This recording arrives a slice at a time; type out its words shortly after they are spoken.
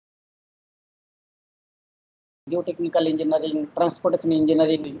geotechnical engineering, transportation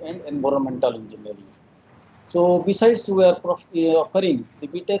engineering, and environmental engineering. So besides we are offering the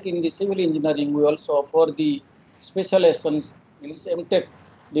BTech in the civil engineering, we also offer the specializations in MTech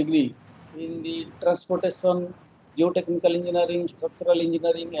degree in the transportation, geotechnical engineering, structural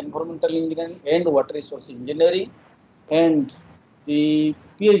engineering, environmental engineering, and water resource engineering, and the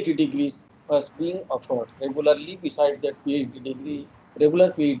PhD degrees are being offered regularly. Besides that PhD degree,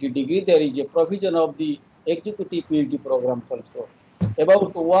 regular PhD degree, there is a provision of the executive PhD programs also.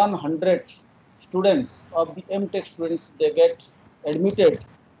 About 100 students of the MTech students, they get admitted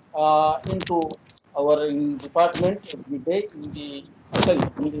into our department every day in the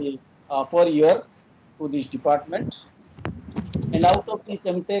per year to this department. And out of this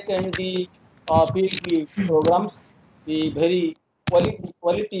MTech and the PhD programs, the very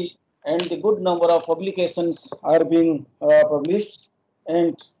quality and the good number of publications are being published.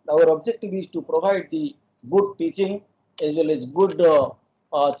 And our objective is to provide the good teaching as well as good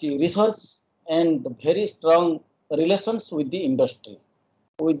research and very strong relations with the industry.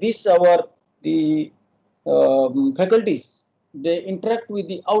 With this, the faculties, they interact with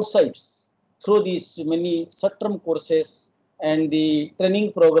the outsides through these many short-term courses and the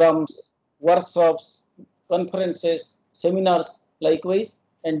training programs, workshops, conferences, seminars, likewise.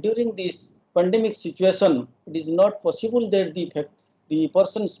 And during this pandemic situation, it is not possible that the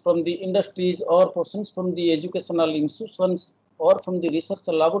persons from the industries or persons from the educational institutions or from the research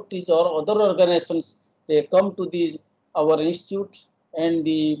laboratories or other organizations, they come to these our institutes and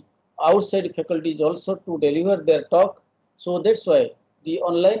the outside faculties also to deliver their talk. So that's why the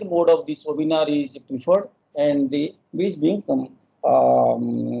online mode of this webinar is preferred and the is being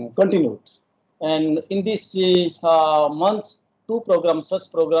continued. And in this month,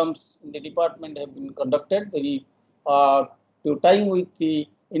 such programs in the department have been conducted very to tying with the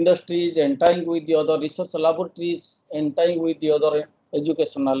industries and tying with the other research laboratories and tying with the other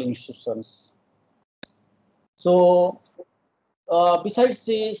educational institutions. So besides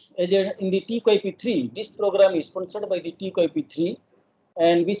in the TEQIP 3, this program is sponsored by the TEQIP 3,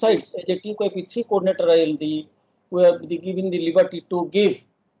 and besides as a TEQIP 3 coordinator, we have given the liberty to give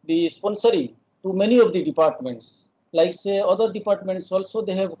the sponsoring to many of the departments. Like say other departments also,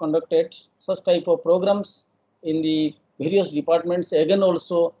 they have conducted such type of programs in the various departments. Again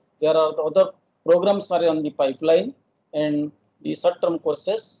also there are the other programs are on the pipeline and the short-term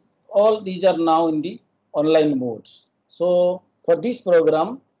courses. All these are now in the online modes. So for this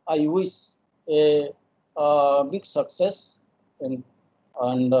program, I wish a big success and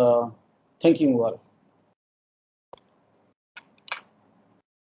thank you all.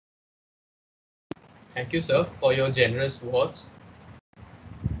 Thank you, sir, for your generous words.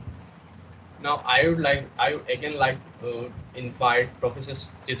 Now, I would again like to invite Professor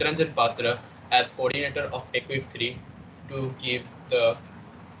Chitranjan Patra as coordinator of TEQIP 3 to give the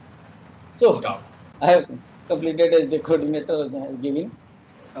talk. I have completed as the coordinator giving.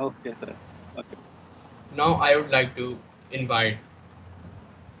 Okay, sir. Okay. Now, I would like to invite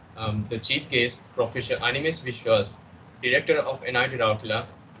the chief guest, Professor Animesh Vishwas, director of NIT Rourkela,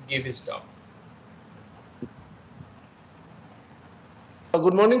 to give his talk.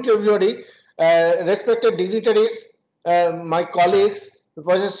 Good morning to everybody. Respected dignitaries, my colleagues,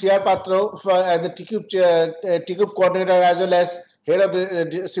 Professor C.R. Patro, the TEQIP coordinator as well as head of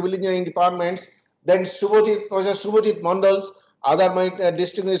the civil engineering departments, then Professor Subhajit Mandals, other my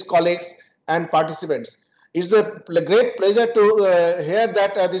distinguished colleagues and participants. It's a great pleasure to hear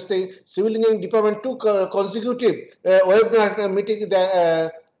that this thing, civil engineering department took consecutive webinar meeting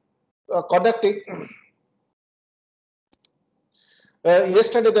conducting.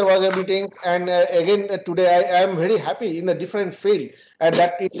 Yesterday there was a meeting, and again today I am very happy in a different field, and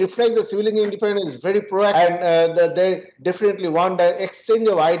that it reflects the civil engineering department is very proactive, and they definitely want the exchange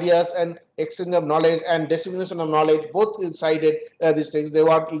of ideas and exchange of knowledge and dissemination of knowledge, both sided these things. They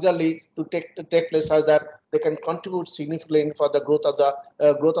want eagerly to take place so that they can contribute significantly for the growth of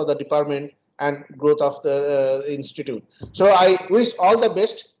the department and growth of the institute. So I wish all the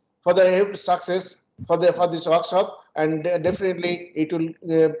best for the success for this workshop, and definitely it will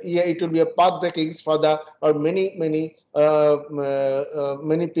be a path breaking for many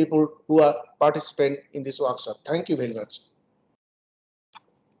people who are participant in this workshop. Thank you very much.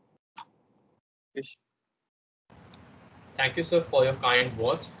 Thank you, sir, for your kind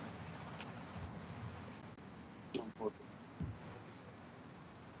words. I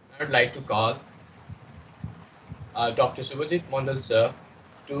would like to call Dr. Subhajit Mandal, sir,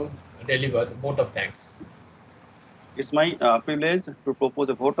 to deliver the vote of thanks. It's my privilege to propose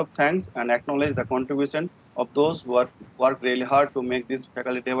a vote of thanks and acknowledge the contribution of those who worked really hard to make this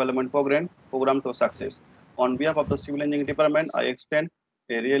faculty development program to success. On behalf of the Civil Engineering Department, I extend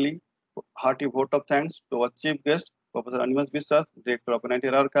a really hearty vote of thanks to our chief guest, Professor Animas Biswas, Director of NIT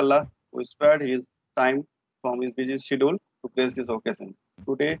Rourkela, who spared his time from his busy schedule to grace this occasion.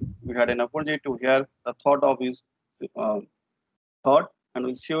 Today, we had an opportunity to hear the thought of his thought, and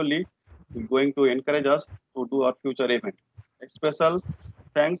will surely be going to encourage us to do our future event. A special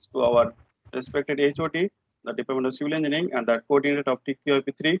thanks to our respected HOD, the Department of Civil Engineering, and the coordinator of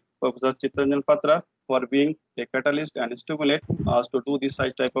TEQIP 3, Professor Chitranjan Patra, for being a catalyst and stimulate us to do this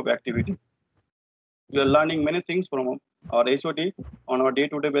such type of activity. We are learning many things from our HOD on our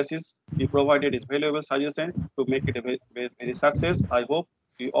day-to-day basis. He provided his valuable suggestion to make it a very success. I hope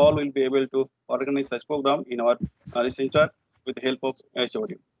we all will be able to organize such program in our center with the help of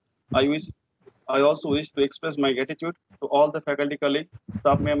HOD. I also wish to express my gratitude to all the faculty colleagues,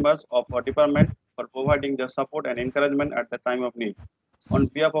 staff members of our department for providing their support and encouragement at the time of need. On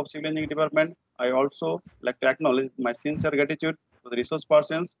behalf of Civil Engineering Department, I also like to acknowledge my sincere gratitude to the resource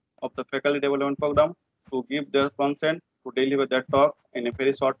persons of the faculty development program to give their consent to deliver their talk in a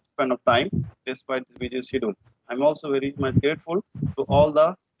very short span of time, despite this busy schedule. I'm also very much grateful to all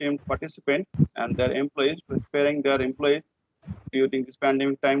the esteemed participants and their employees for sparing their employees during this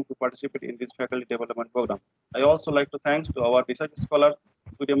pandemic time to participate in this faculty development program. I also like to thank to our research scholars,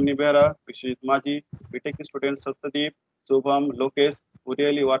 Suryamani Behra, Vishit Maji, BTech students Satyadeep, Subham, Lokesh, who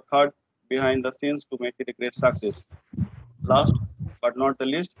really work hard behind the scenes to make it a great success. Last but not the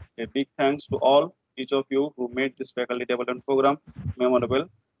least, a big thanks to all, each of you who made this faculty development program memorable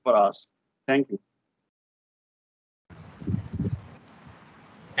for us. Thank you.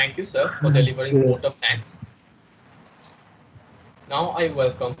 Thank you, sir, for delivering vote of thanks. Now I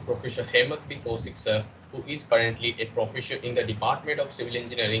welcome Professor Hemant Kaushik, sir, who is currently a professor in the Department of Civil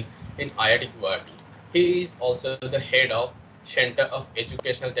Engineering in IIT Guwahati. He is also the head of Center of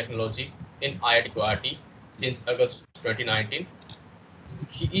Educational Technology in IIT Guwahati since August 2019.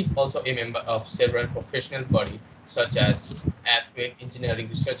 He is also a member of several professional bodies such as Earthquake Engineering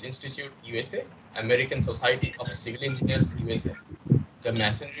Research Institute USA, American Society of Civil Engineers USA, the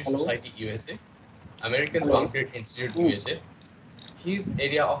Masonry Society USA, American Concrete Institute USA. His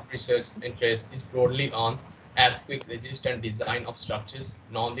area of research interest is broadly on earthquake-resistant design of structures,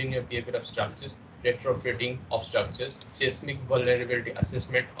 nonlinear behavior of structures, retrofitting of structures, seismic vulnerability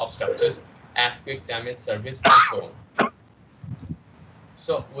assessment of structures, earthquake damage surveys, and so on.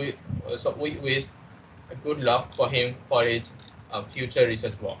 So we wish good luck for him for his future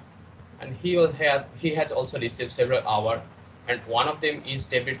research work. And he has also received several awards, and one of them is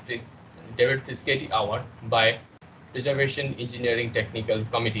David Fisketti Award by Preservation Engineering Technical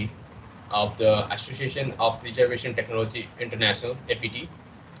Committee of the Association of Preservation Technology International (APT)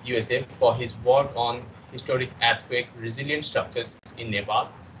 USA for his work on historic earthquake resilient structures in Nepal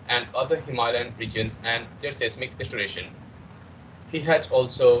and other Himalayan regions and their seismic restoration. He has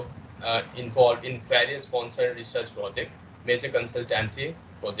also involved in various sponsored research projects, major consultancy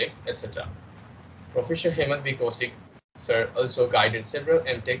projects, etc. Professor Hemant Kaushik, sir, also guided several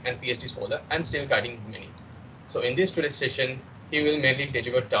MTech and PhD scholars and still guiding many. So in this today's session, he will mainly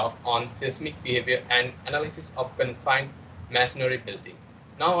deliver talk on seismic behavior and analysis of confined masonry building.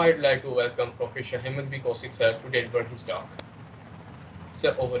 Now I'd like to welcome Professor Hemant Kaushik, sir, to deliver his talk.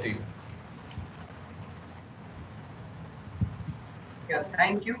 Sir, over to you. Yeah,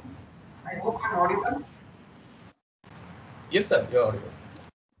 thank you. I hope I'm audible. Yes, sir, you're audible.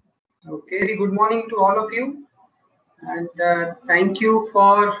 Okay, very good morning to all of you, and thank you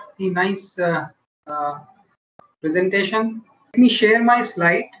for the nice presentation. Let me share my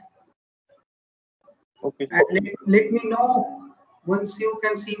slide. Okay. And let me know once you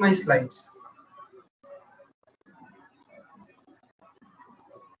can see my slides.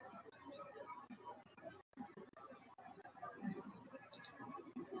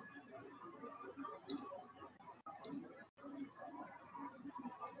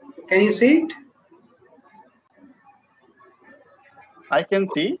 Can you see it? I can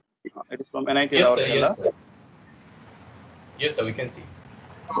see. It is from NIT Yes, Rourkela. sir, yes, sir. Yes, sir, we can see.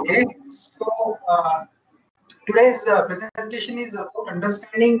 Okay, so today's presentation is about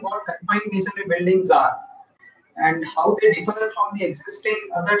understanding what confined masonry buildings are and how they differ from the existing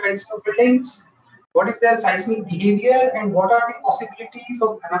other types of buildings, what is their seismic behavior, and what are the possibilities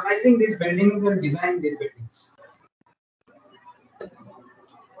of analyzing these buildings and designing these buildings.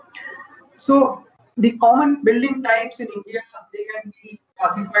 So the common building types in India, they can be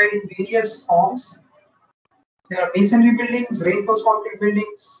classified in various forms. There are masonry buildings, reinforced concrete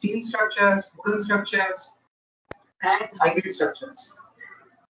buildings, steel structures, wooden structures, and hybrid structures.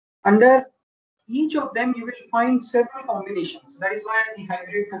 Under each of them you will find several combinations. That is why the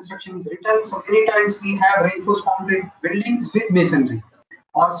hybrid construction is written. So many times we have reinforced concrete buildings with masonry,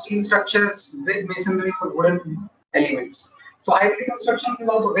 or steel structures with masonry or wooden elements. So hybrid construction is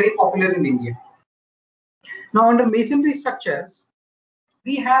also very popular in India. Now under masonry structures,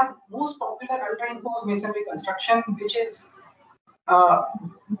 we have most popular ultra-reinforced masonry construction, which is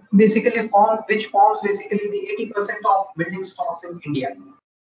which forms basically the 80% of building stocks in India,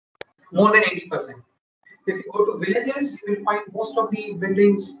 more than 80%. If you go to villages, you will find most of the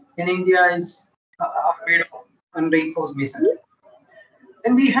buildings in India are made of unreinforced masonry.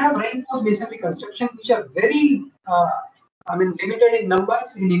 Then we have reinforced masonry construction, which are very, limited in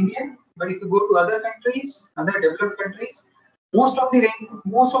numbers in India. But if you go to other countries, other developed countries, most of the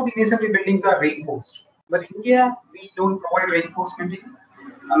masonry buildings are reinforced. But in India, we don't provide reinforcement in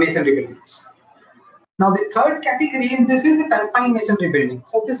masonry buildings. Now the third category in this is the confined masonry building.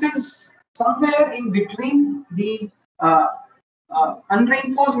 So this is somewhere in between the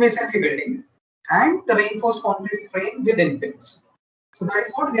unreinforced masonry building and the reinforced concrete frame with infills. So that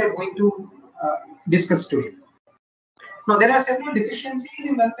is what we are going to discuss today. Now there are several deficiencies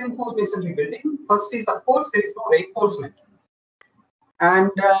in unreinforced masonry building. First is, of course, there is no reinforcement.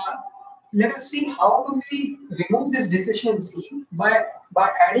 And let us see how do we remove this deficiency by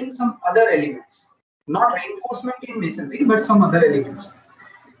adding some other elements. Not reinforcement in masonry, but some other elements.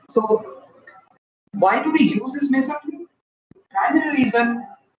 So why do we use this masonry? Primary reason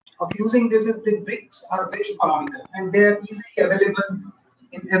of using this is the bricks are very economical and they are easily available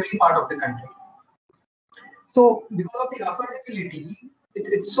in every part of the country. So because of the affordability,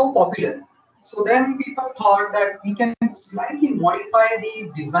 it's so popular. So then people thought that we can slightly modify the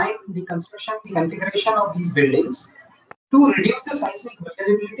design, the construction, the configuration of these buildings to reduce the seismic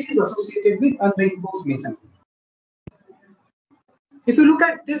vulnerabilities associated with unreinforced masonry. If you look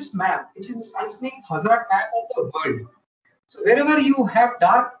at this map, which is a seismic hazard map of the world, so wherever you have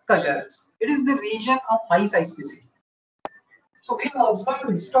dark colors, it is the region of high seismicity. So we have observed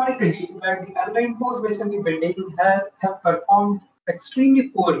historically that the unreinforced masonry building have performed extremely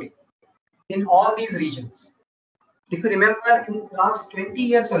poorly in all these regions. If you remember, in the last 20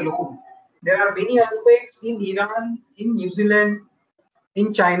 years alone, there are many earthquakes in Iran, in New Zealand,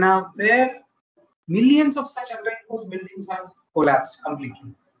 in China, where millions of such unreinforced buildings have collapsed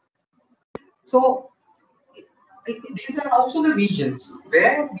completely. So these are also the regions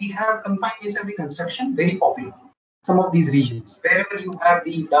where we have confined masonry construction very popular. Some of these regions, wherever you have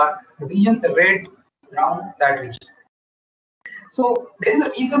the dark region, the red, brown, that region. So there is a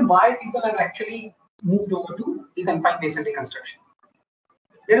reason why people have actually moved over to the confined masonry construction.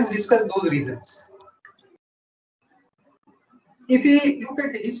 Let us discuss those reasons. If we look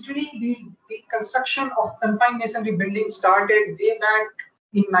at the history, the construction of confined masonry buildings started way back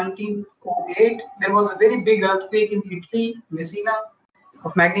in 1908. There was a very big earthquake in Italy, Messina,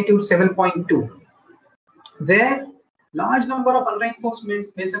 of magnitude 7.2, where large number of unreinforced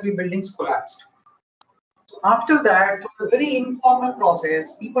masonry buildings collapsed. So after that, through a very informal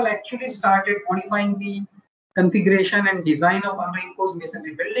process, people actually started modifying the configuration and design of unreinforced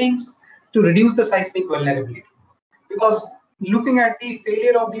masonry buildings to reduce the seismic vulnerability. Because looking at the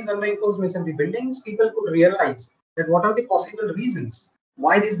failure of these unreinforced masonry buildings, people could realize that what are the possible reasons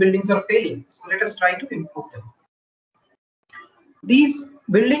why these buildings are failing. So let us try to improve them. These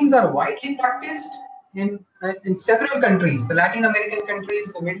buildings are widely practiced in several countries, the Latin American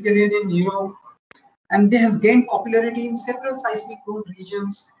countries, the Mediterranean, Europe, and they have gained popularity in several seismic prone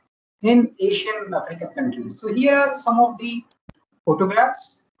regions in Asian and African countries. So here are some of the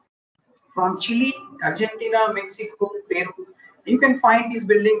photographs from Chile, Argentina, Mexico, Peru. You can find these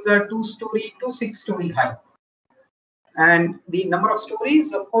buildings are 2-story to 6-story high. And the number of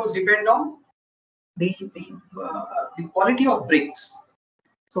stories, of course, depend on the quality of bricks.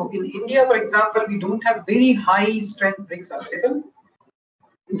 So in India, for example, we don't have very high strength bricks available.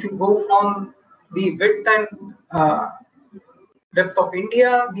 If you go from the width and depth of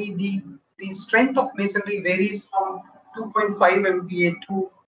India, the strength of masonry varies from 2.5 MPa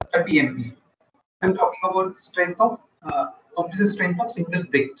to 30 MPa. I'm talking about strength of composite strength of single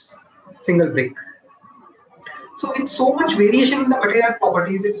brick. So with so much variation in the material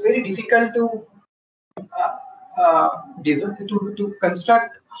properties, it's very difficult to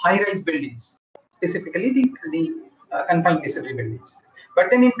construct high-rise buildings, specifically the confined masonry buildings. But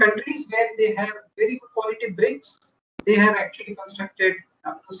then in countries where they have very good quality bricks, they have actually constructed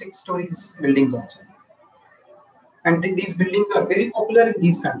up to 6 stories buildings also. And these buildings are very popular in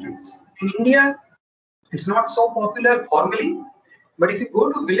these countries. In India, it's not so popular formally, but if you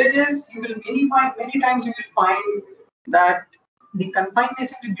go to villages, you will many times you will find that the confined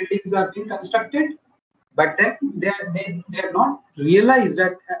masonry buildings are being constructed, but then they are not realized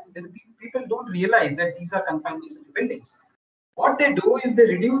that people don't realize that these are confined masonry buildings. What they do is they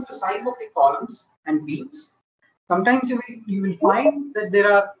reduce the size of the columns and beams. Sometimes you will find that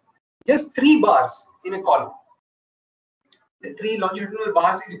there are just 3 bars in a column, the 3 longitudinal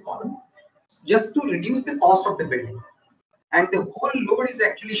bars in a column, just to reduce the cost of the building, and the whole load is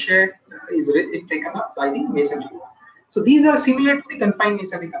actually shared, is taken up by the masonry. So these are similar to the confined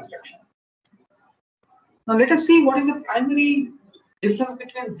masonry construction. Now let us see what is the primary difference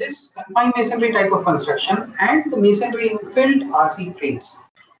between this confined masonry type of construction and the masonry infilled RC frames.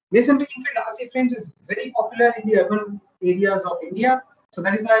 Masonry infilled RC frames is very popular in the urban areas of India, so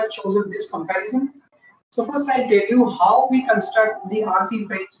that is why I have chosen this comparison. So first I'll tell you how we construct the RC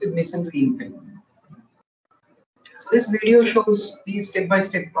frames with masonry infill. So this video shows the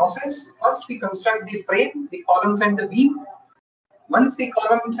step-by-step process. First we construct the frame, the columns and the beam. Once the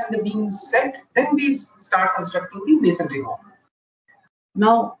columns and the beams set, then we start constructing the masonry wall.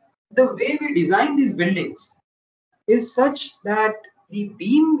 Now, the way we design these buildings is such that the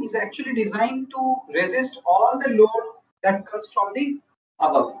beam is actually designed to resist all the load that comes from the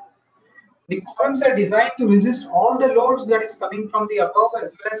above. The columns are designed to resist all the loads that is coming from the above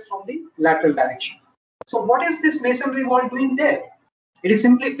as well as from the lateral direction. So what is this masonry wall doing there? It is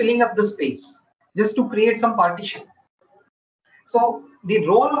simply filling up the space just to create some partition. So the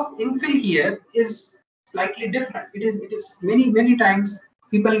role of infill here is slightly different. It is many times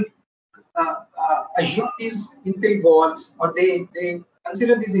people assume these infill walls, or they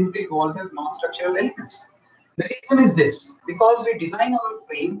consider these infill walls as non-structural elements. The reason is this: because we design our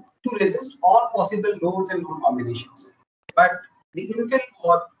frame to resist all possible loads and load combinations, but the infill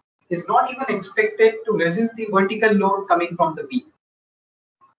wall is not even expected to resist the vertical load coming from the beam.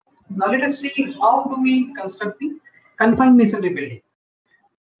 Now let us see how do we construct the confined masonry building.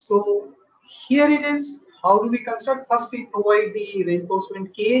 So here it is. How do we construct? First we provide the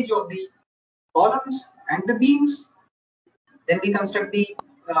reinforcement cage of the columns and the beams. Then we construct the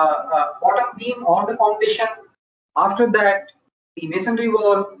bottom beam or the foundation. After that, the masonry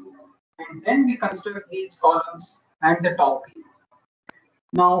wall, and then we construct these columns and the top beam.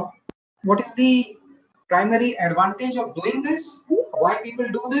 Now, what is the primary advantage of doing this? Why people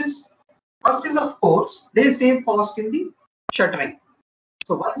do this? First is, of course, they save cost in the shuttering.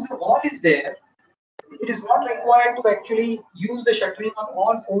 So once the wall is there, it is not required to actually use the shuttering on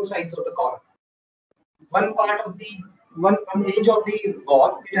all 4 sides of the column. One part of the one edge of the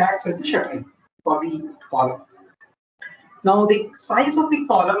wall, it acts as the shuttering for the column. Now the size of the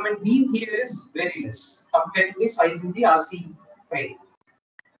column and beam here is very less compared to the size in the RC frame.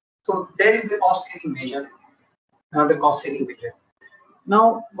 So there is the cost saving measure, another cost saving measure.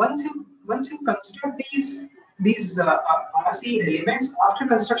 Now once you construct these RC elements after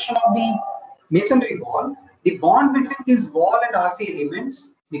construction of the masonry wall, the bond between this wall and RC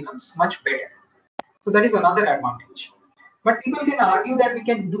elements becomes much better. So that is another advantage. But people can argue that we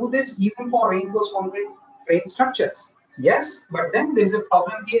can do this even for reinforced concrete frame structures. Yes, but then there is a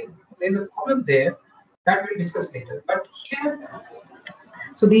problem here. There is a problem there that we'll discuss later. But here,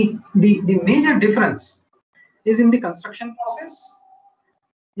 so the major difference is in the construction process,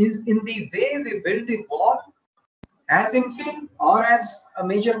 is in the way we build the wall as infill or as a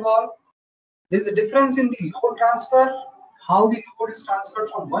major wall. There is a difference in the load transfer, how the load is transferred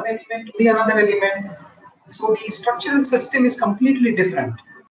from one element to the another element. So the structural system is completely different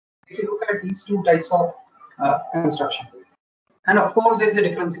if you look at these 2 types of construction. And of course, there is a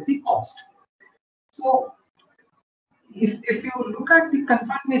difference in the cost. So if you look at the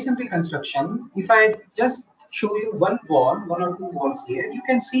confined masonry construction, if I just show you one wall, 1 or 2 walls here, you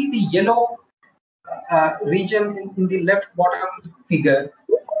can see the yellow region in the left bottom figure.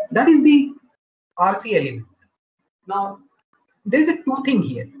 That is the RC element. Now, there is a toothing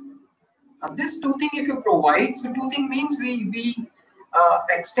here. This toothing, if you provide, so toothing means we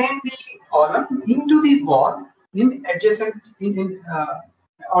extend the column into the wall in adjacent,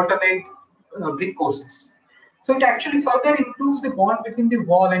 alternate brick courses. So it actually further improves the bond between the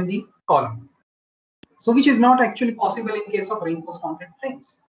wall and the column. So which is not actually possible in case of reinforced concrete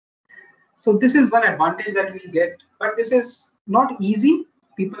frames. So this is one advantage that we get, but this is not easy.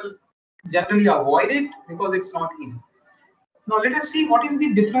 People generally avoid it because it's not easy. Now let us see what is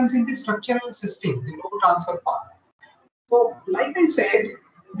the difference in the structural system, the load transfer part. So like I said,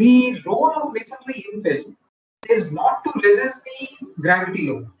 the role of masonry infill is not to resist the gravity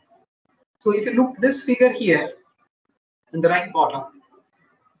load. So if you look this figure here in the right bottom,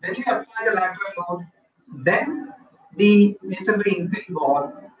 then you apply the lateral load, then the masonry infill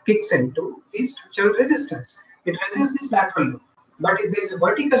wall kicks into the structural resistance. It resists this lateral load. but if there is a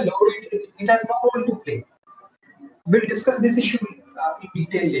vertical load, it has no role to play. We'll discuss this issue in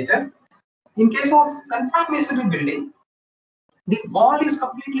detail later. In case of confined masonry building, the wall is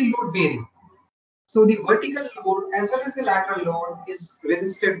completely load bearing. So the vertical load as well as the lateral load is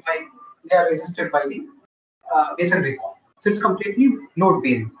resisted by the masonry wall. So it's completely load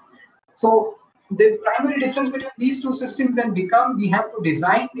bearing. So the primary difference between these two systems then become we have to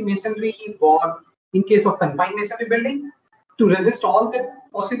design the masonry wall in case of confined masonry building to resist all the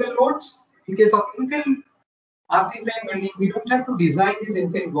possible loads. In case of infill RC frame building, we don't have to design this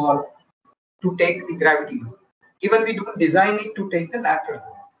infill wall to take the gravity load. Even we don't design it to take the lateral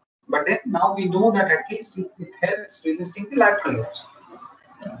load. But then now we know that at least it helps resisting the lateral loads.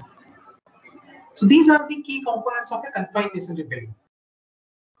 So these are the key components of a confined masonry building.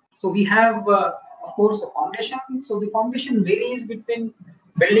 So we have, of course, a foundation. So the foundation varies between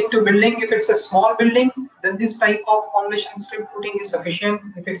building to building. If it's a small building, then this type of foundation strip footing is sufficient.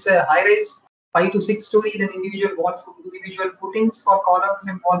 If it's a high-rise, 5 to 6 story, then individual footings for columns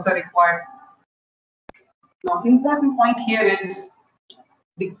and walls are required. Now, important point here is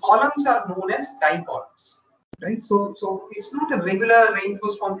the columns are known as tie columns, right? So it's not a regular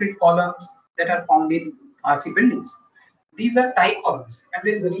reinforced concrete columns that are found in RC buildings. These are tie columns, and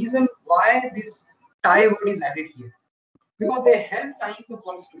there is a reason why this tie word is added here, because they help tying the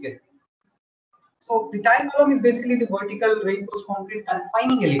walls together. So the tie column is basically the vertical reinforced concrete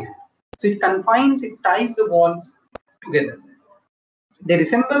confining element. So it confines, it ties the walls together. They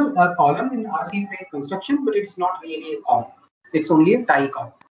resemble a column in RC frame construction, but it's not really a column. It's only a tie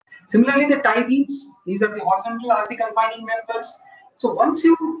column. Similarly, the tie beams, these are the horizontal RC confining members. So once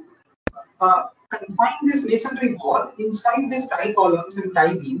you confine this masonry wall inside these tie columns and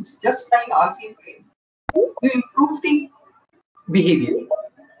tie beams, just like RC frame, you improve the behavior.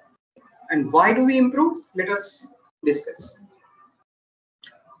 And why do we improve? Let us discuss.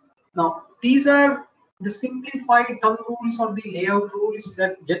 Now, these are the simplified thumb rules or the layout rules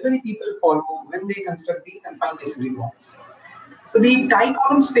that generally people follow when they construct the confined masonry walls. So the tie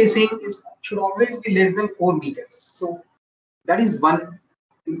column spacing should always be less than 4 meters. So that is one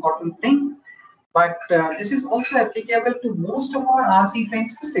important thing. But this is also applicable to most of our RC frame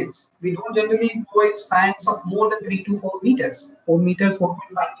systems. We don't generally provide spans of more than 3 to 4 meters. 4 meters,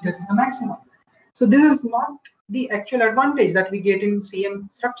 4.5 meters is the maximum. So this is not the actual advantage that we get in CM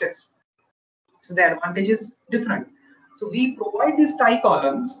structures. So the advantage is different. So we provide these tie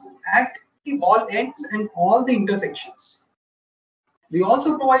columns at the wall ends and all the intersections. We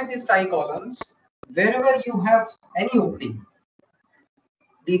also provide these tie columns wherever you have any opening.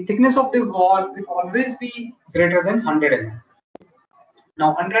 The thickness of the wall will always be greater than 100 mm.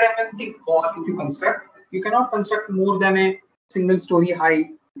 Now 100 mm thick wall, if you construct, you cannot construct more than a single story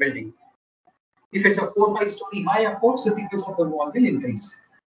high building. If it's a 4 or 5 story high, of course, the thickness of the wall will increase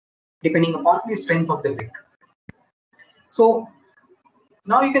depending upon the strength of the brick. So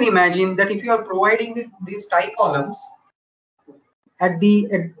now you can imagine that if you are providing these tie columns at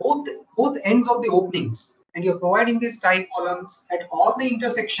both ends of the openings, and you're providing these tie columns at all the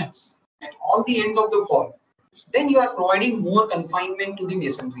intersections, at all the ends of the wall, then you are providing more confinement to the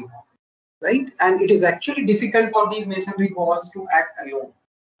masonry wall, right? And it is actually difficult for these masonry walls to act alone.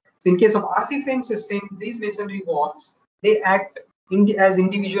 So in case of RC frame systems, these masonry walls, they act as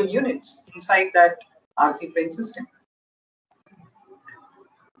individual units inside that RC frame system.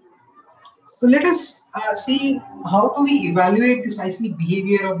 So let us see how do we evaluate the seismic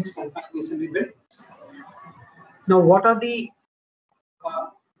behavior of these confined masonry buildings. Now, what are the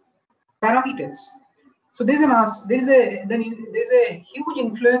parameters? So there's a huge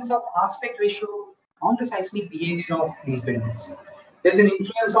influence of aspect ratio on the seismic behavior of these buildings. There's an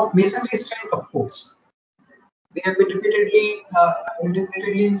influence of masonry strength, of course. We have been repeatedly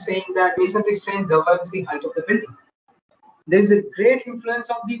saying that masonry strength governs the height of the building. There is a great influence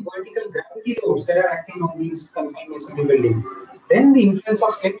of the vertical gravity loads that are acting on these confined masonry buildings. Then the influence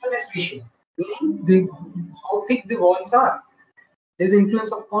of slenderness ratio, meaning how thick the walls are. There's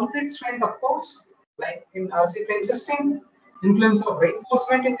influence of concrete strength, of course, like in RC frame system, influence of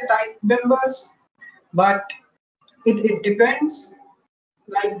reinforcement in the tie members, but it depends.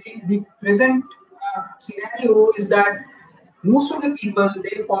 Like the present scenario is that most of the people,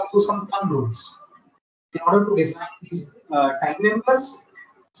 they follow some thumb rules in order to design these tie members.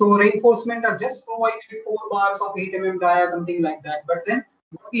 So reinforcement are just provided 4 bars of 8 mm dia, something like that. But then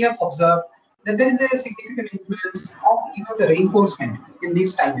what we have observed that there is a significant influence of even the reinforcement in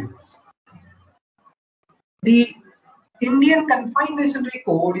these tie members. The Indian Confined Masonry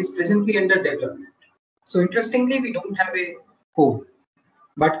Code is presently under development. So interestingly, we don't have a code.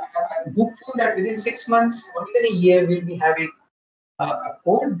 But I'm hopeful that within 6 months or within a year, we'll be having a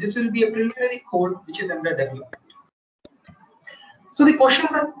code. This will be a preliminary code which is under development. So the questions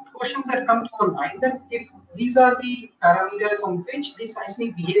that come to our mind, that if these are the parameters on which the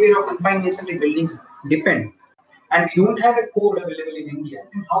seismic behavior of confined masonry buildings depend, and we don't have a code available in India,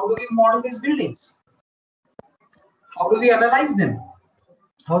 then how do we model these buildings? How do we analyze them?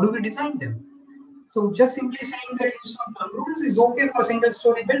 How do we design them? So just simply saying that use some thumb rules is okay for a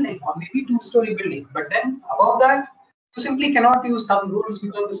single-story building or maybe two-story building, but then above that, you simply cannot use thumb rules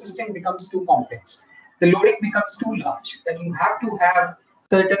because the system becomes too complex. The loading becomes too large, that you have to have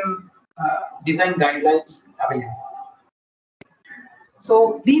certain design guidelines available.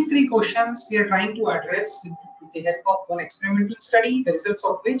 So these three questions we are trying to address with the help of one experimental study, the results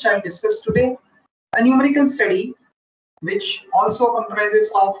of which I will discuss today, a numerical study which also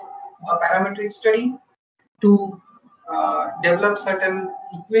comprises of a parametric study to develop certain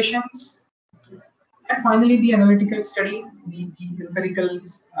equations, and finally the analytical study, the empirical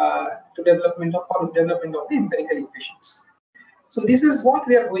to development of the empirical equations. So this is what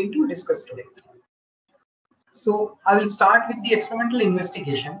we are going to discuss today. So I will start with the experimental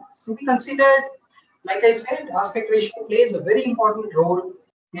investigation. So we considered, like I said, aspect ratio plays a very important role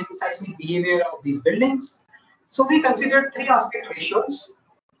in seismic behavior of these buildings. So we considered three aspect ratios,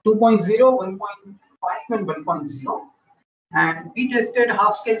 2.0, 1.5 and 1.0, and we tested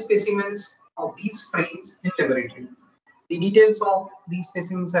half-scale specimens of these frames in laboratory. The details of these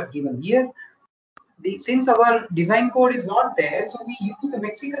specimens are given here. Since our design code is not there, so we use the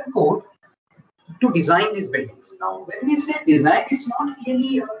Mexican code to design these buildings. Now, when we say design, it's not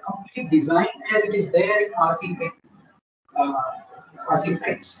really a complete design as it is there in RC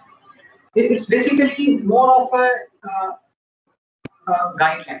frames. It's basically more of a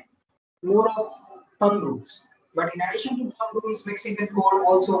guideline, more of thumb rules. But in addition to thumb rules, Mexican code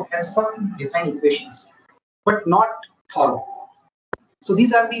also has some design equations, but not thorough. So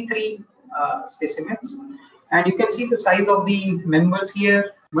these are the three specimens, and you can see the size of the members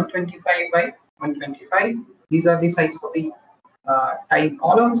here, 125 by 125. These are the size of the tie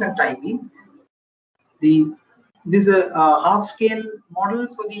columns and tie beam. This is a half scale model,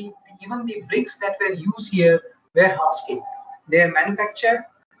 so even the bricks that were used here were half scale. They are manufactured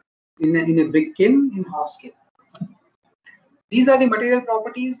in a brick kiln in half scale. These are the material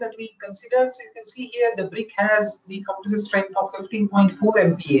properties that we considered. So you can see here the brick has the compressive strength of 15.4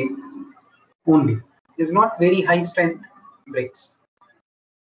 MPa only. It is not very high strength bricks.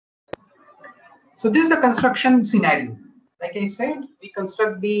 So this is the construction scenario. Like I said, we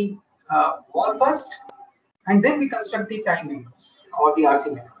construct the wall first, and then we construct the tie members or the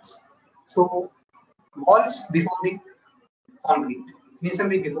RC members. So walls before the concrete,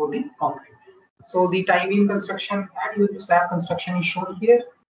 masonry before the concrete. So the tie beam construction and with the slab construction is shown here,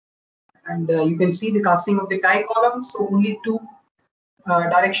 and you can see the casting of the tie columns. So only two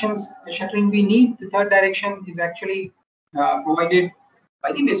directions shuttering we need. The third direction is actually provided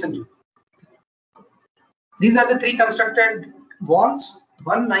by the masonry. These are the three constructed walls,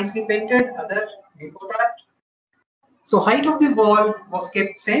 one nicely painted, other before that. So height of the wall was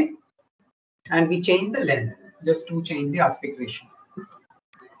kept same, and we changed the length just to change the aspect ratio.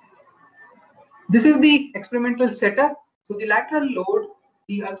 This is the experimental setup. So the lateral load,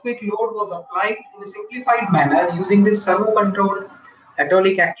 the earthquake load was applied in a simplified manner using this servo-controlled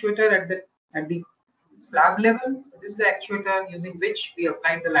hydraulic actuator at the slab level. So this is the actuator using which we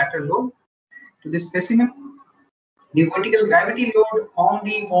applied the lateral load to this specimen. The vertical gravity load on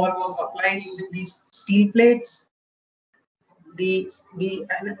the wall was applied using these steel plates. The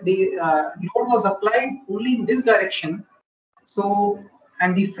load was applied only in this direction. So,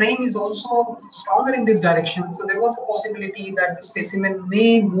 and the frame is also stronger in this direction. So there was a possibility that the specimen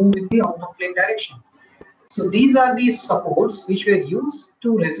may move in the out of plane direction. So these are the supports which were used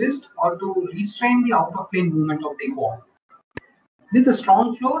to resist or to restrain the out of plane movement of the wall. This is a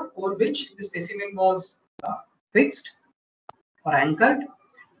strong floor over which the specimen was fixed or anchored,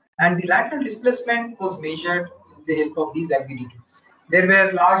 and the lateral displacement was measured with the help of these LVDTs. There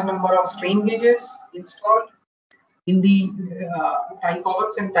were large number of strain gauges installed in the tie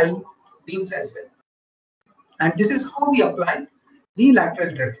columns and tie beams as well. And this is how we apply the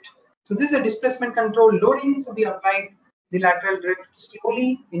lateral drift. So this is a displacement control loading. So we applied the lateral drift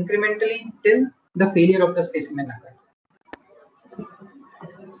slowly, incrementally till the failure of the specimen occurred.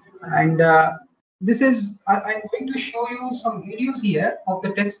 And this is, I'm going to show you some videos here of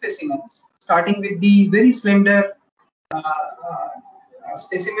the test specimens, starting with the very slender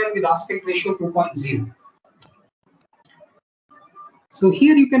specimen with aspect ratio 2.0. So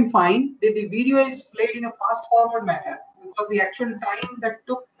here you can find that the video is played in a fast forward manner because the actual time that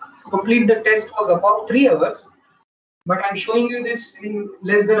took to complete the test was about 3 hours. but I'm showing you this in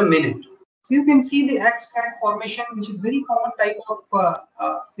less than a minute. So you can see the axe crack formation, which is very common type of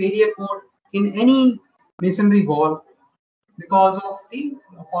failure mode in any masonry wall because of the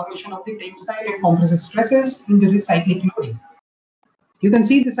formation of the tensile and compressive stresses in the cyclic loading. You can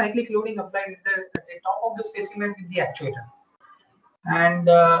see the cyclic loading applied at the top of the specimen with the actuator. And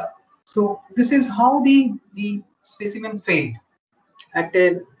so this is how the specimen failed at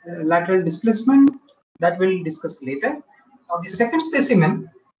a lateral displacement that we'll discuss later. Now the second specimen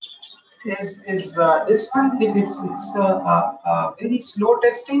is this one. It's very slow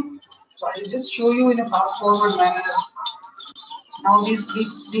testing. So I'll just show you in a fast forward manner. Now the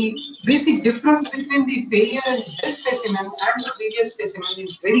basic difference between the failure in this specimen and the previous specimen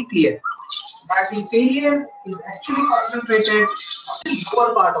is very clear. That the failure is actually concentrated on the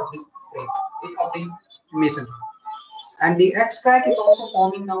lower part of the frame of the masonry, and the axe crack is also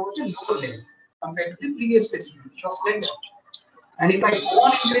forming now at a lower level compared to the previous specimen, which was slender. And if I go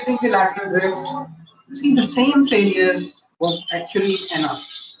on increasing the lateral drift, you see the same failure was actually enough.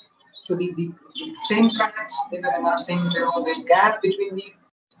 So the same cracks, they were enhancing. There was a gap between the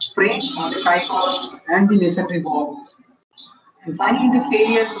frame on the tie columns and the masonry wall. And finally, the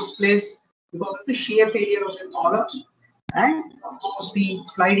failure took place because of the shear failure of the column, and of course the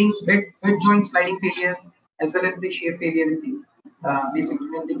sliding bed joint sliding failure, as well as the shear failure in the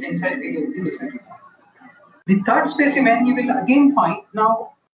masonry, and the tensile failure in the masonry. The third specimen, you will again find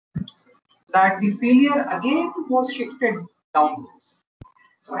now that the failure again was shifted downwards.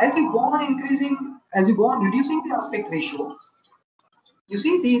 So as you go on increasing, as you go on reducing the aspect ratio, you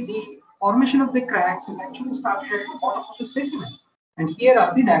see the formation of the cracks is actually started at the bottom of the specimen. And here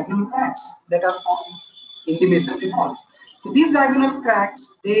are the diagonal cracks that are formed in the masonry wall. So these diagonal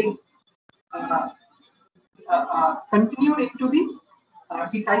cracks, they continued into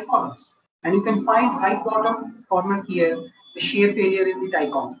the tie columns. And you can find right bottom corner here, the shear failure in the tie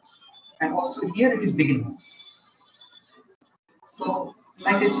columns. And also here it is beginning. So,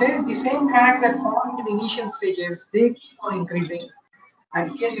 like I said, the same cracks that formed in the initial stages, they keep on increasing.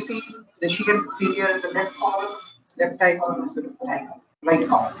 And here you see the shear failure in the left column, left tie column, as well as the right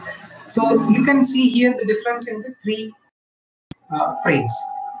column. So you can see here the difference in the three frames.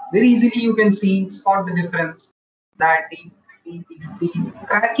 Very easily you can spot the difference that the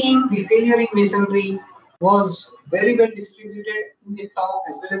cracking, the failure in masonry was very well distributed in the top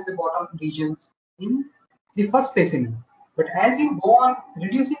as well as the bottom regions in the first specimen. But as you go on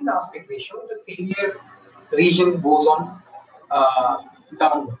reducing the aspect ratio, the failure region goes on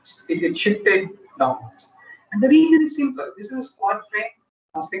downwards. It shifted downwards. And the reason is simple. This is a squat frame,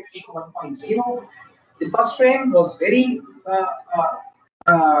 aspect ratio 1.0. The first frame was very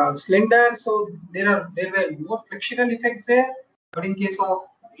slender, so there were more frictional effects there. But in case of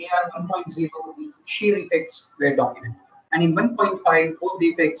AR 1.0, the shear effects were dominant. And in 1.5, both the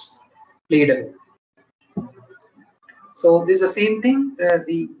effects played a role. So this is the same thing.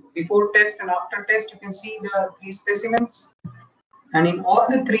 The before test and after test, you can see the three specimens. And in all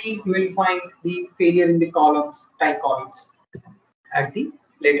the three, you will find the failure in the columns, tie columns, at the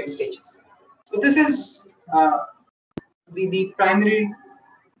later stages. So this is the primary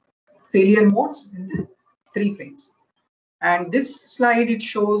failure modes in the three frames. And this slide, it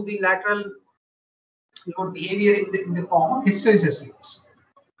shows the lateral load behavior in the form of hysteresis loops.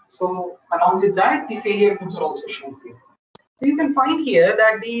 So along with that, the failure modes are also shown here. So you can find here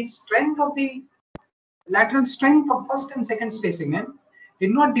that the strength of the lateral strength of first and second specimen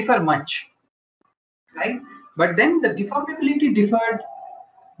did not differ much, right? But then the deformability differed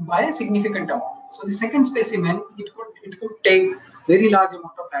by a significant amount. So the second specimen, it could take very large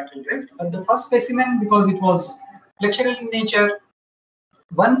amount of lateral drift, but the first specimen, because it was flexural in nature,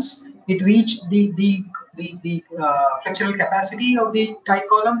 once it reached the flexural capacity of the tie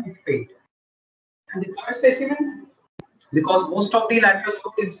column, it failed. And the third specimen, because most of the lateral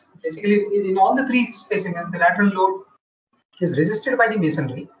load is basically in all the three specimens, the lateral load is resisted by the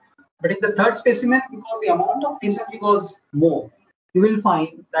masonry. But in the third specimen, because the amount of masonry was more, you will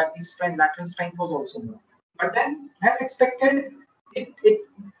find that the lateral strength was also more. But then, as expected,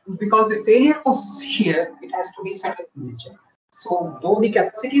 because the failure was shear, it has to be sudden in nature. So, though the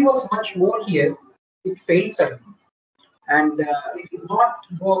capacity was much more here, it failed suddenly, and it did not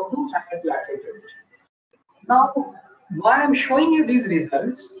go up to higher lateral drift. Now, why I'm showing you these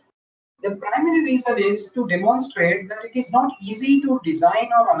results, the primary reason is to demonstrate that it is not easy to design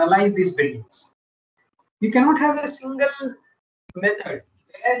or analyze these buildings. You cannot have a single method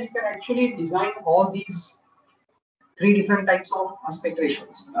where you can actually design all these three different types of aspect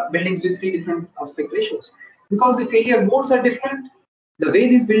ratios, buildings with three different aspect ratios, because the failure modes are different, the way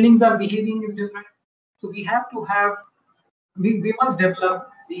these buildings are behaving is different. So we have to have we must develop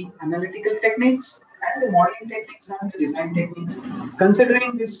the analytical techniques and the modeling techniques and the design techniques,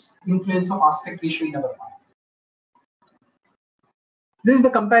 considering this influence of aspect ratio in our mind. This is the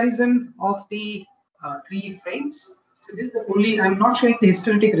comparison of the three frames. So this is the only, I'm not showing the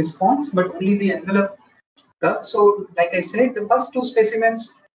histolytic response, but only the envelope curve. So like I said, the first two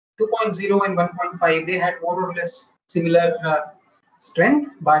specimens, 2.0 and 1.5, they had more or less similar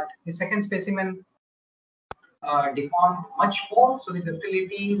strength, but the second specimen deformed much more. So the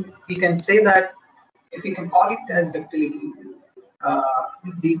ductility, we can say that, if we can call it as ductility,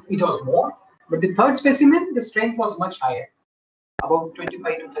 it was more. But the third specimen, the strength was much higher, about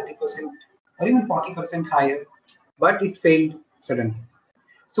 25 to 30% or even 40% higher, but it failed suddenly.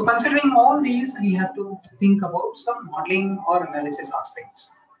 So considering all these, we have to think about some modeling or analysis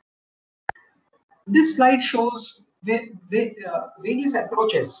aspects. This slide shows various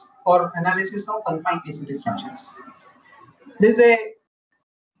approaches for analysis of confined masonry structures. There's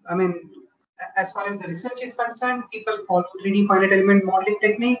as far as the research is concerned, people follow 3D finite element modeling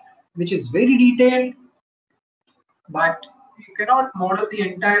technique, which is very detailed, but you cannot model the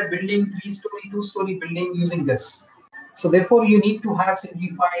entire building, 3-story, 2-story building using this. So therefore, you need to have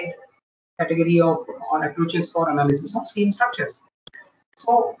simplified category of or approaches for analysis of same structures.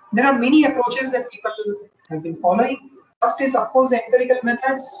 So there are many approaches that people have been following. First is, of course, empirical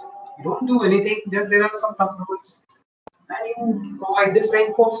methods. You don't do anything, just there are some thumb rules. And you provide this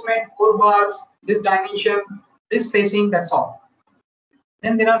reinforcement, 4 bars, this dimension, this spacing, that's all.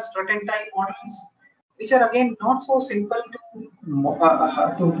 Then there are strut-and type models, which are again not so simple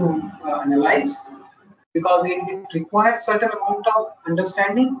to analyze, because it requires certain amount of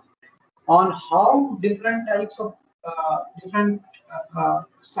understanding on how different types of different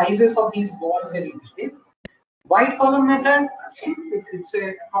sizes of these walls are behave. White column method, again, it's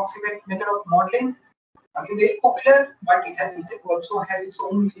an approximate method of modeling. Again, very popular, but it also has its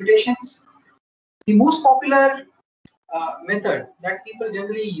own limitations. The most popular method that people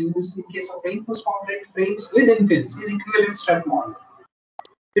generally use in case of reinforced concrete frames with infills is equivalent strut model.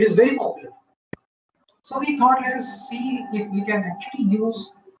 It is very popular. So we thought, let us see if we can actually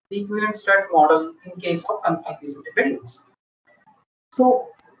use the equivalent strut model in case of confined masonry buildings. So,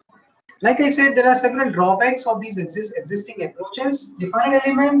 like I said, there are several drawbacks of these existing approaches. Defined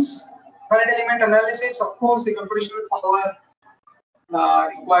elements, finite element analysis, of course, the computational power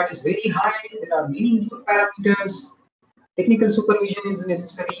required is very high. There are many input parameters. Technical supervision is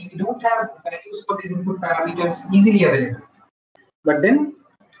necessary. We don't have values for these input parameters easily available. But then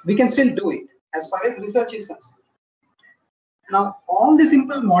we can still do it as far as research is concerned. Now, all the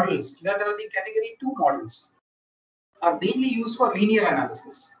simple models that are the category 2 models are mainly used for linear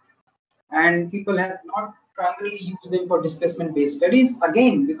analysis. And people have not primarily used them for displacement-based studies,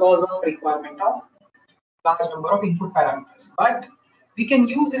 again, because of requirement of large number of input parameters. But we can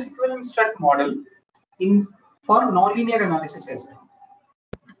use this equivalent strut model for nonlinear analysis as well.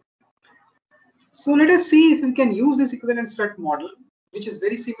 So let us see if we can use this equivalent strut model, which is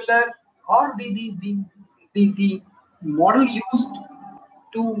very similar, or the model used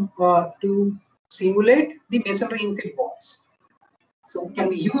to simulate the masonry infill walls. So can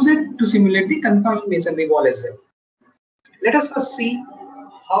we use it to simulate the confined masonry wall as well? Let us first see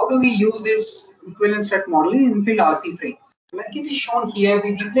how do we use this equivalent strut model in infill RC frames. Like it is shown here,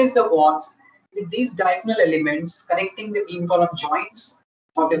 we replace the walls with these diagonal elements connecting the beam column joints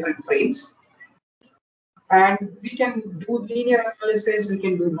of different frames. And we can do linear analysis, we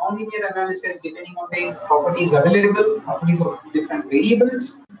can do non-linear analysis depending on the properties available, properties of different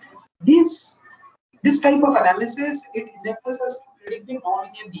variables. This type of analysis, it enables us to predict the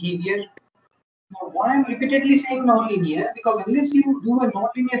non-linear behavior. Now, why I'm repeatedly saying non-linear? Because unless you do a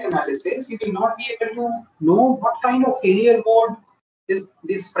non-linear analysis, you will not be able to know what kind of failure mode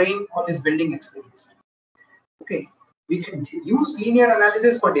this frame or this building experiences. Okay, we can use linear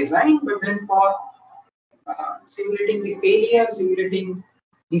analysis for design, but then for simulating the failure, simulating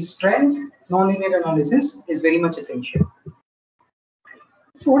the strength, non-linear analysis is very much essential.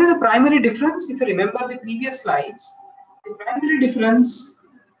 So what is the primary difference? If you remember the previous slides, the primary difference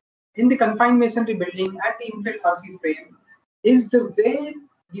in the confined masonry building at the infill RC frame is the way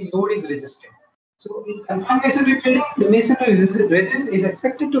the load is resisted. So in confined masonry building, the masonry is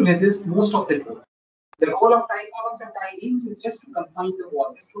expected to resist most of the load. The role of tie columns and tie beams is just to confine the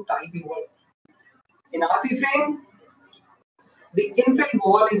wall, just to tie the wall. In RC frame, the infill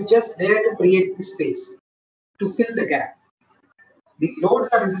wall is just there to create the space, to fill the gap. The loads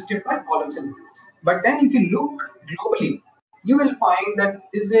are resisted by columns and beams. But then if you look globally, you will find that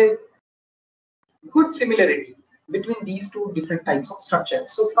there is a good similarity between these two different types of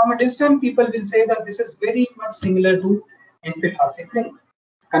structures. So from a distance, people will say that this is very much similar to N-fit RC frame,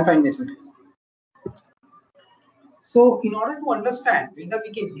 confined masonry. So in order to understand whether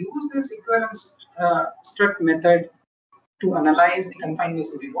we can use this equivalence strut method to analyze the confined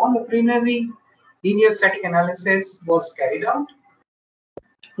masonry wall, a preliminary linear static analysis was carried out,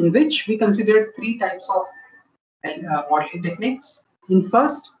 in which we considered three types of modeling techniques. In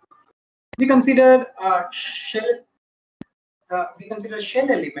first, we consider shell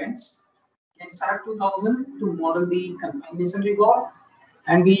elements in SAT 2000 to model the confined masonry wall,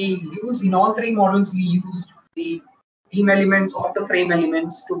 and we use in all three models we used the beam elements or the frame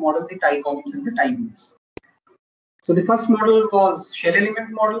elements to model the tie columns and the tie beams. So the first model was shell element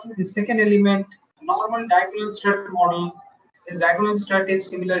model. The second element, normal diagonal strut model. This diagonal strut is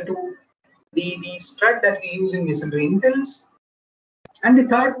similar to the strut that we use in masonry infills. And the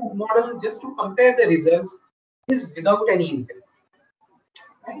third model, just to compare the results, is without any infill.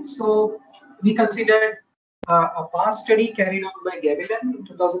 Right? So we considered a past study carried out by Gavilan in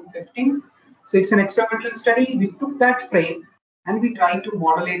 2015. So it's an experimental study. We took that frame and we tried to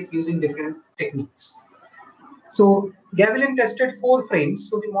model it using different techniques. So Gavilan tested 4 frames.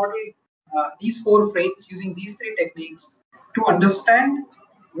 So we modeled these 4 frames using these 3 techniques to understand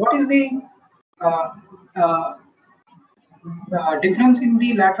what is the difference in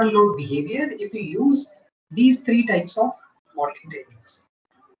the lateral load behavior if we use these 3 types of modeling techniques.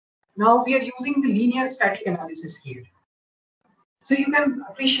 Now we are using the linear static analysis here. So you can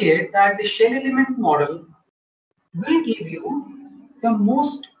appreciate that the shell element model will give you the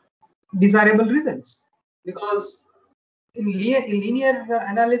most desirable results, because in linear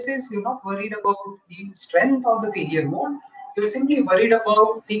analysis you're not worried about the strength of the failure mode, you're simply worried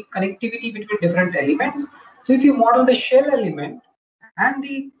about the connectivity between different elements. So if you model the shell element and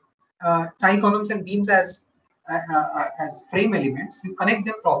the tie columns and beams as frame elements, you connect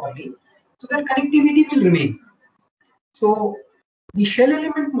them properly, so that connectivity will remain. So the shell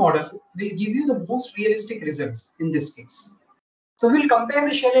element model will give you the most realistic results in this case. So we'll compare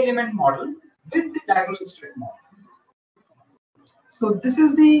the shell element model with the diagonal strut model. So this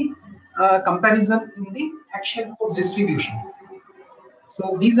is the comparison in the axial force distribution.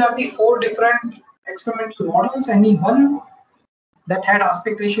 So these are the 4 different experimental models. ME1 that had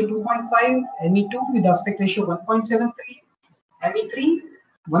aspect ratio 2.5, ME2 with aspect ratio 1.73, ME3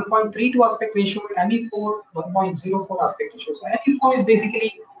 1.32 aspect ratio, ME4 1.04 aspect ratio. So ME4 is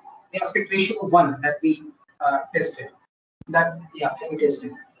basically the aspect ratio of 1 that we tested.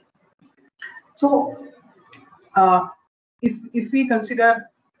 So if we consider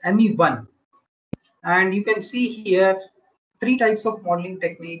ME1, and you can see here 3 types of modeling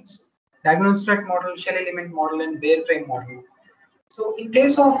techniques: diagonal strut model, shell element model, and bare frame model. So in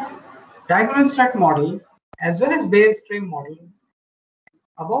case of diagonal strut model as well as bare frame model,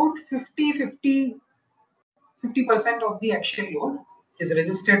 about 50% of the axial load is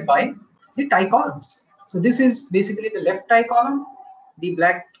resisted by the tie columns. So this is basically the left tie column, the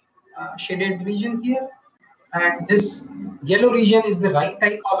black shaded region here, and this yellow region is the right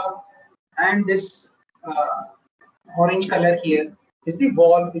tie column, and this orange color here is the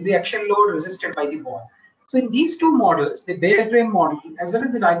wall, is the axial load resisted by the wall. So in these 2 models, the bare frame model as well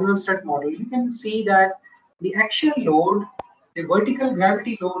as the diagonal strut model, you can see that the axial load, the vertical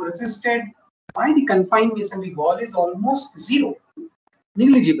gravity load resisted by the confined masonry wall is almost 0,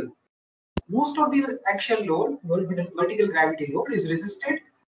 negligible. Most of the axial load, vertical gravity load, is resisted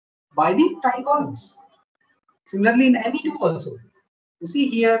by the tie columns. Similarly in ME2 also, you see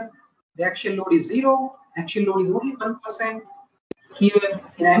here the axial load is 0, axial load is only 1%. Here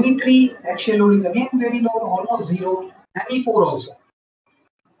in ME3, axial load is again very low, almost 0. ME4 also.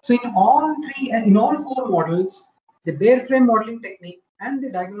 So in all 4 models, the bare frame modeling technique and the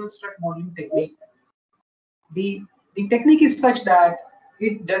diagonal strut modeling technique, the technique is such that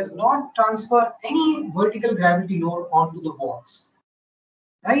it does not transfer any vertical gravity load onto the walls.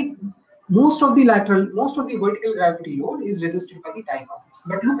 Right? Most of the vertical gravity load is resisted by the tie columns.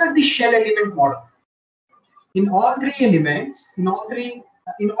 But look at the shell element model. In all 3 elements, in all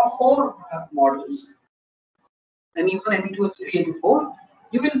 4 models, ME1, ME2, ME3, ME4,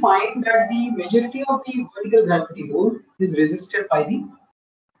 you will find that the majority of the vertical gravity load is resisted by the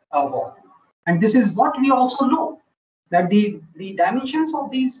wall. And this is what we also know, that the dimensions of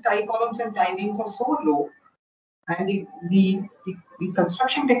these tie columns and tie beams are so low, and the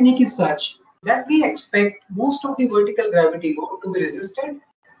construction technique is such that we expect most of the vertical gravity load to be resisted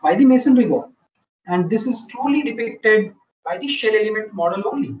by the masonry wall. And this is truly depicted by the shell element model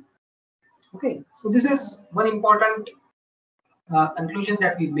only. Okay, so this is one important conclusion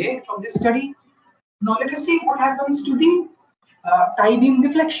that we made from this study. Now let us see what happens to the tie beam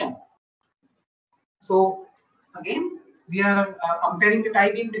deflection. So again, we are comparing the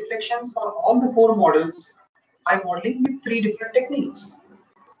tie beam deflections for all the 4 models by modeling with 3 different techniques.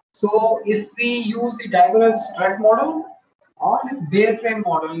 So if we use the diagonal strut model or the bare frame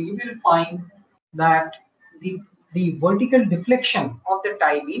model, you will find that the vertical deflection of the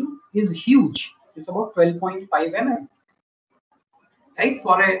tie beam is huge. It's about 12.5 mm, right,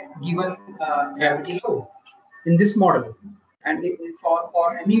 for a given gravity load in this model, and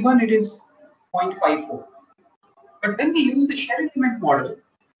for ME1 it is 0.54. But when we use the shell element model,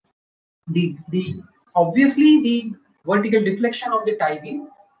 the obviously the vertical deflection of the tie beam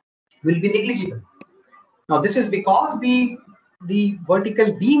will be negligible. Now this is because the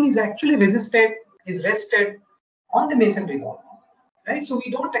vertical beam is actually rested on the masonry wall, right? So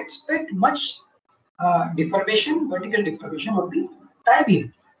we don't expect much deformation, vertical deformation of the tie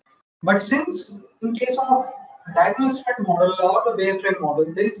beam. But since in case of diagonal strut model or the bare frame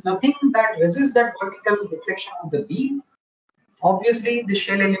model, there is nothing that resists that vertical deflection of the beam, obviously the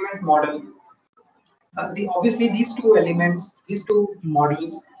shell element model, obviously these two elements, these two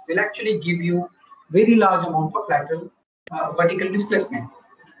models will actually give you very large amount of lateral vertical displacement.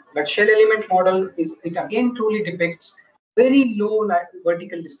 But shell element model it again truly depicts very low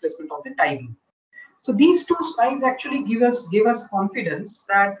vertical displacement of the tie beam. So these two slides actually give us confidence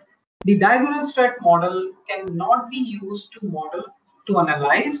that the diagonal strut model cannot be used to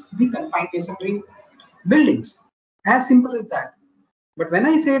analyze the confined masonry buildings. As simple as that. But when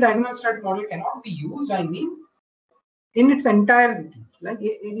I say diagonal strut model cannot be used, I mean in its entirety, like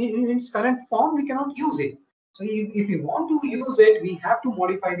in its current form, we cannot use it. So if we want to use it, we have to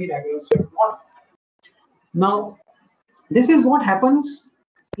modify the diagonal strut model. Now, this is what happens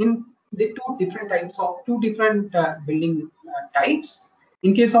in the two different building types.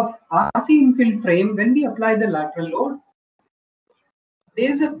 In case of RC infill frame, when we apply the lateral load,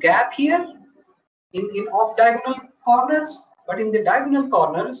 there is a gap here in off diagonal corners, but in the diagonal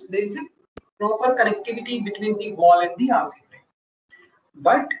corners there is a proper connectivity between the wall and the RC frame.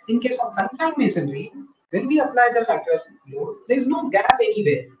 But in case of confined masonry, when we apply the lateral load, there is no gap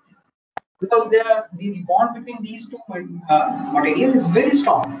anywhere, because the bond between these two material is very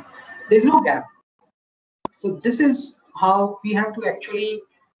strong. There is no gap. So this is how we have to actually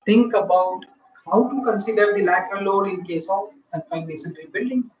think about how to consider the lateral load in case of confined masonry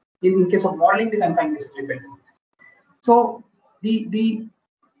building, in case of modeling the confined masonry building. So the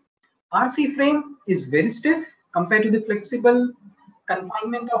RC frame is very stiff compared to the flexible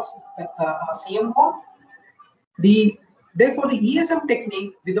confinement of CM wall. Therefore, the ESM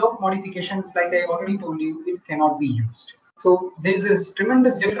technique without modifications, like I already told you, it cannot be used. So there is a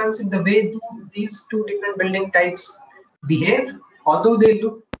tremendous difference in the way these two different building types behave, although they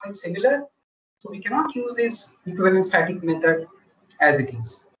look quite similar. So we cannot use this equivalent static method as it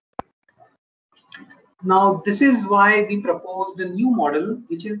is. Now, this is why we proposed a new model,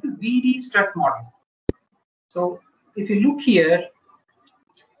 which is the VD strut model. So if you look here,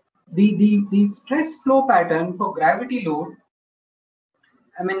 the stress flow pattern for gravity load,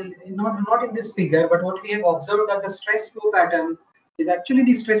 I mean, not in this figure, but what we have observed that the stress flow pattern is actually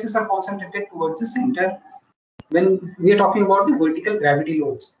the stresses are concentrated towards the center when we are talking about the vertical gravity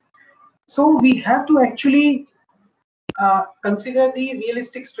loads. So we have to actually consider the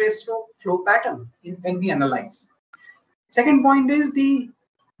realistic stress flow pattern when we analyze. Second point is the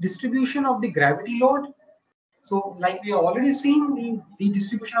distribution of the gravity load. So like we have already seen, the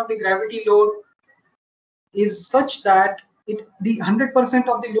distribution of the gravity load is such that the 100%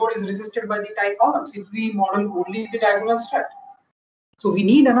 of the load is resisted by the tie columns if we model only the diagonal strut. So we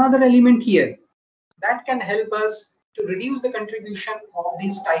need another element here that can help us to reduce the contribution of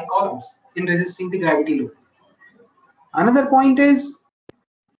these tie columns in resisting the gravity load. Another point is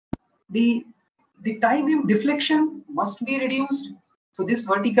the tie beam deflection must be reduced. So this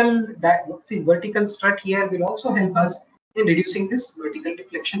vertical strut here will also help us in reducing this vertical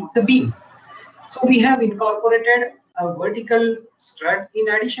deflection of the beam. So we have incorporated a vertical strut in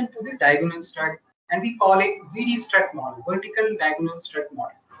addition to the diagonal strut, and we call it VD strut model, vertical diagonal strut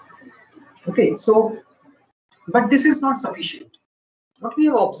model. Okay, so but this is not sufficient. What we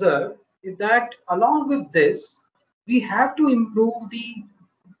have observed is that along with this, we have to improve the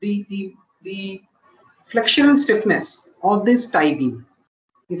flexural stiffness of this tie beam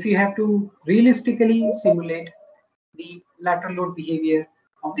if you have to realistically simulate the lateral load behavior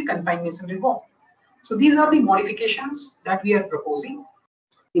of the confined masonry wall. So these are the modifications that we are proposing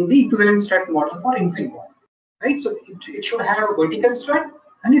in the equivalent strut model for infill wall, right? So it should have a vertical strut,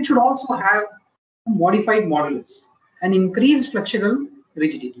 and it should also have a modified modulus and increased flexural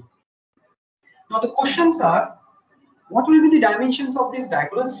rigidity. Now the questions are, what will be the dimensions of this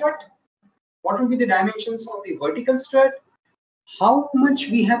diagonal strut? what will be the dimensions of the vertical strut, how much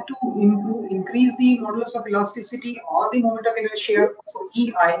we have to increase the modulus of elasticity or the moment of inertia, so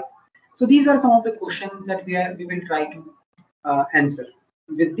EI. So these are some of the questions that we will try to answer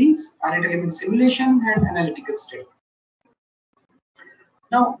with these finite element simulation and analytical state.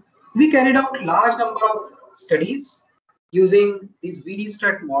 Now, we carried out large number of studies using this VD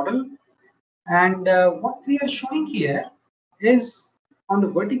strut model, and what we are showing here is on the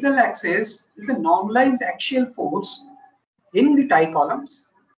vertical axis is the normalized axial force in the tie columns,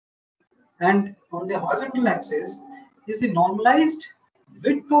 and on the horizontal axis is the normalized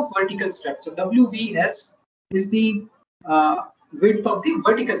width of vertical strut. So WVS is the width of the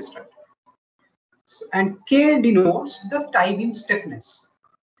vertical strut, and K denotes the tie beam stiffness.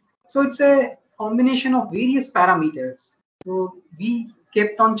 So it's a combination of various parameters. So we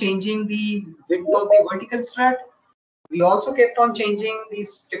kept on changing the width of the vertical strut. We also kept on changing the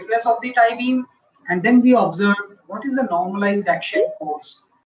stiffness of the tie beam, and then we observed what is the normalized axial force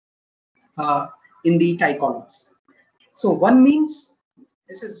in the tie columns. So 1 means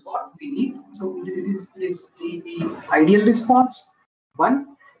this is what we need. So it is the ideal response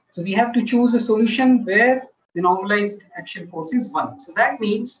 1. So we have to choose a solution where the normalized axial force is 1. So that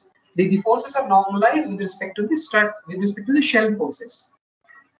means the forces are normalized with respect to the strut, with respect to the shell forces.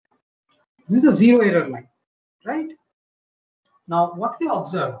 This is a zero error line, right? Now what we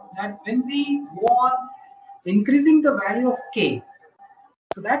observe that when we go on increasing the value of K,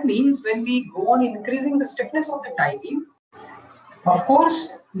 so that means when we go on increasing the stiffness of the tie beam, of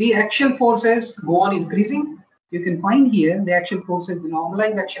course the axial forces go on increasing. You can find here the axial forces, the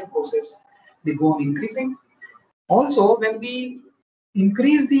normalized axial forces, they go on increasing. Also, when we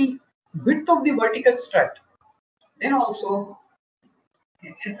increase the width of the vertical strut, then also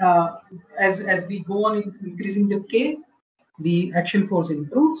as we go on increasing the K, the axial force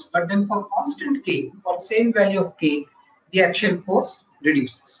improves, but then for constant K, for same value of K, the axial force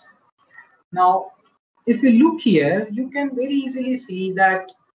reduces. Now, if you look here, you can very easily see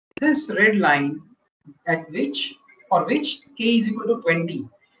that this red line for which K is equal to 20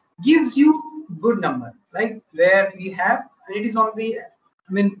 gives you good number, like where we have, and it is on the,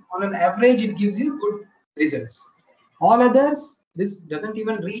 on an average, it gives you good results. All others, this doesn't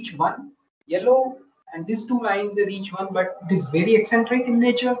even reach 1. Yellow and these 2 lines, they reach 1, but it is very eccentric in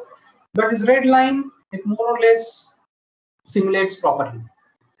nature. But this red line, it more or less simulates properly.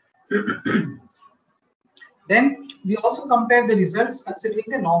 Then we also compare the results considering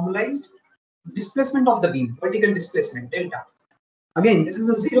the normalized displacement of the beam, vertical displacement, delta. Again, this is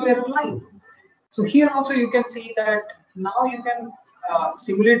a zero error line. So here also you can see that now you can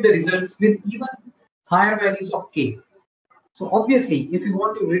simulate the results with even higher values of K. So obviously, if you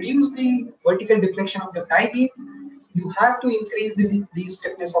want to reduce the vertical deflection of the tie beam, you have to increase the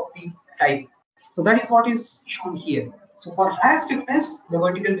stiffness of the tie beam. So that is what is shown here. So for higher stiffness, the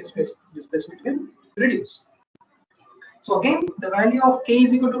vertical displacement will reduce. So again, the value of K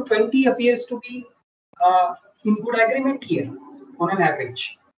is equal to 20 appears to be in good agreement here on an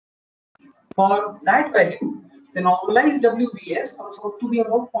average. For that value, the normalized WVS comes out to be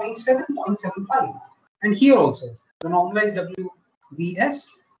about 0.7, 0.75. And here also, the normalized WVS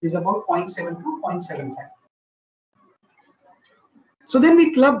is about 0.7 to 0.75. So then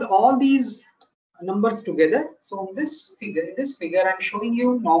we clubbed all these numbers together. So in this figure, I'm showing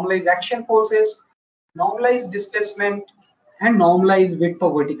you normalized axial forces, normalized displacement, and normalized width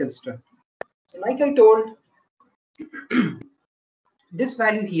of vertical strut. So like I told, this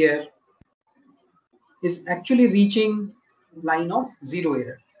value here is actually reaching line of zero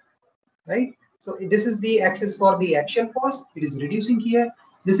error, right? So this is the axis for the axial force, it is reducing here.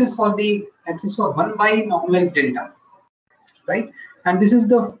 This is for the axis for 1 by normalized delta, right? And this is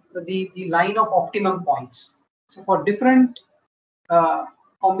the line of optimum points. So for different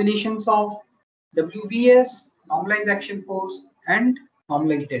combinations of WVS, normalized axial force, and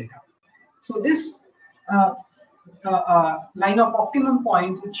normalized delta. So this line of optimum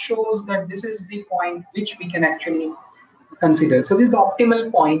points, which shows that this is the point which we can actually consider. So this is the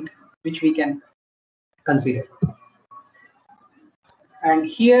optimal point which we can consider. And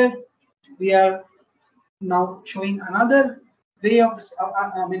here we are now showing another way of,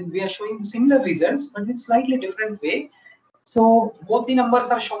 we are showing similar results, but in slightly different way. So both the numbers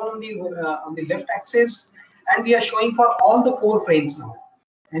are shown on the left axis, and we are showing for all the 4 frames now: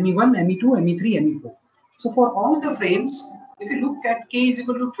 ME1, ME2, ME3, ME4. So for all the frames, if you look at K is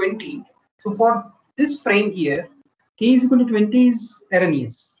equal to 20, so for this frame here, K is equal to 20 is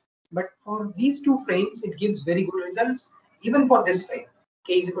erroneous. But for these 2 frames, it gives very good results. Even for this frame,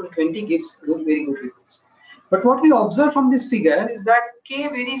 K is equal to 20 gives very good results. But what we observe from this figure is that K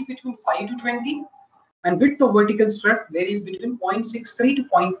varies between 5 to 20 and width of vertical strut varies between 0.63 to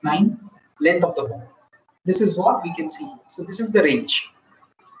 0.9 length of the wall. This is what we can see. So this is the range.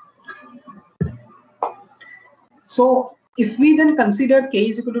 So if we then consider K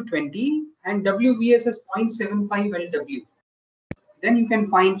is equal to 20 and WVS as 0.75 LW, then you can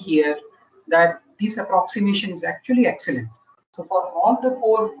find here that this approximation is actually excellent. So for all the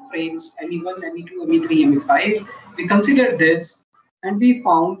 4 frames, ME1, ME2, ME3, ME5, we considered this and we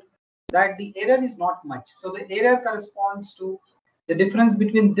found that the error is not much. So the error corresponds to the difference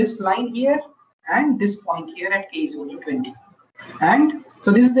between this line here and this point here at K is equal to 20. And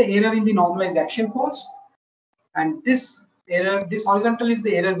so this is the error in the normalized action force, and this error, this horizontal is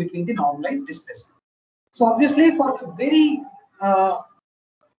the error between the normalized displacement. So obviously for the very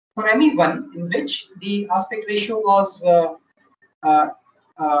for ME1, in which the aspect ratio was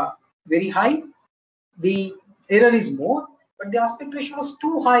very high, the error is more, but the aspect ratio was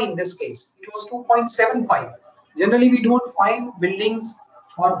too high in this case. It was 2.75. Generally, we don't find buildings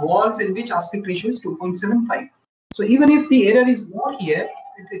or walls in which aspect ratio is 2.75. So even if the error is more here,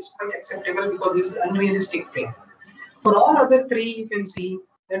 it's quite acceptable because this is unrealistic frame. For all other 3, you can see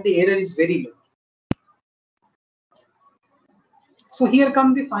that the error is very low. So here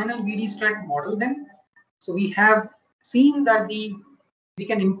comes the final VD strut model then. So we have seen that we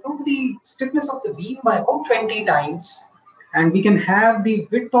can improve the stiffness of the beam by about 20 times, and we can have the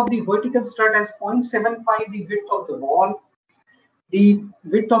width of the vertical strut as 0.75 the width of the wall. The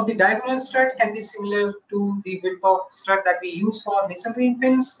width of the diagonal strut can be similar to the width of strut that we use for masonry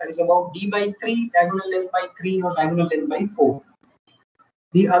infills, that is about D by 3, diagonal length by 3 or diagonal length by 4.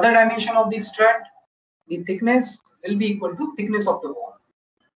 The other dimension of the strut, the thickness, will be equal to thickness of the wall.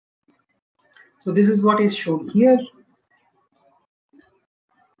 So this is what is shown here.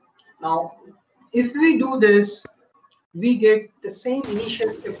 Now, if we do this, we get the same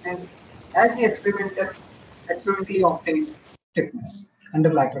initial stiffness as the experimentally obtained stiffness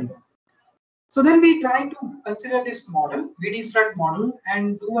under lateral load. So then we try to consider this model, VD strut model,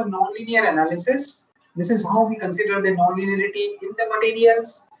 and do a nonlinear analysis. This is how we consider the nonlinearity in the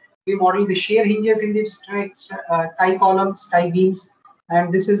materials. We model the shear hinges in the tie columns, tie beams,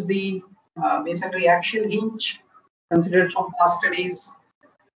 and this is the masonry axial hinge considered from past studies.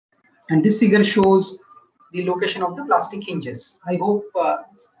 And this figure shows the location of the plastic hinges. I hope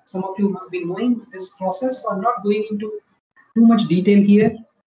some of you must be knowing this process. So I'm not going into too much detail here.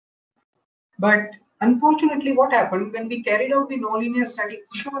 But unfortunately, what happened when we carried out the nonlinear static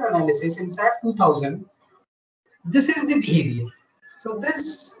pushover analysis in SAT 2000, this is the behavior. So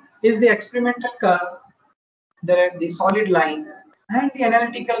this is the experimental curve, the solid line, and the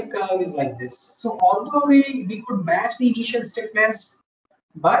analytical curve is like this. So although we could match the initial stiffness,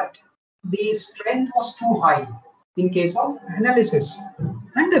 but the strength was too high in case of analysis.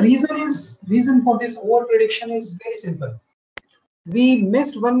 And the reason for this over prediction is very simple. We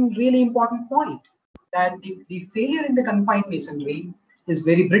missed one really important point, that the failure in the confined masonry is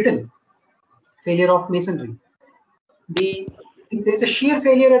very brittle. Failure of masonry. There is a shear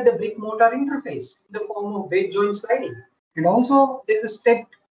failure at the brick mortar interface in the form of bed joint sliding, and also there is a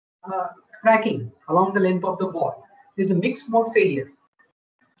stepped cracking along the length of the wall. There is a mixed mode failure.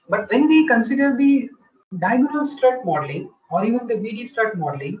 But when we consider the diagonal strut modeling or even the VD strut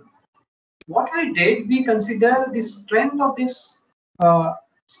modeling, what we did, we consider the strength of this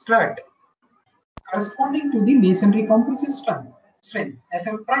strut corresponding to the masonry compressive strength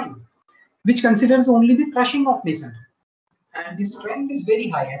Fm prime, which considers only the crushing of masonry, and the strength is very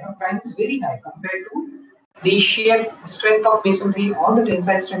high. Fm prime is very high compared to the shear strength of masonry or the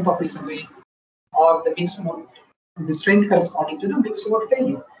tensile strength of masonry or the mixed mode, the strength corresponding to the mixed mode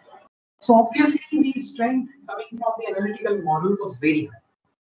failure. So obviously the strength coming from the analytical model was very high.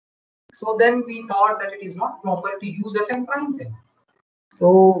 So then we thought that it is not proper to use Fm prime then.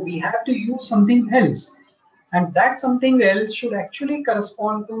 So we have to use something else, and that something else should actually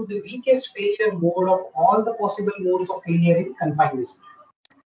correspond to the weakest failure mode of all the possible modes of failure in confined masonry.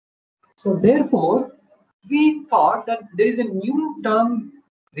 So therefore, we thought that there is a new term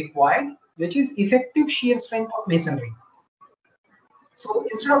required, which is effective shear strength of masonry. So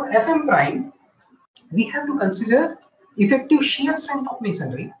instead of Fm prime, we have to consider effective shear strength of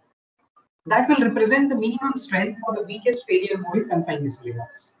masonry that will represent the minimum strength for the weakest failure mode in confined masonry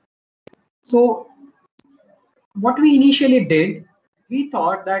walls. So what we initially did, we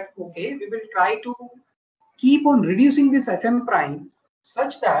thought that okay, we will try to keep on reducing this Fm prime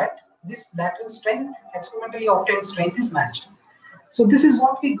such that this lateral strength, experimentally obtained strength, is matched. So this is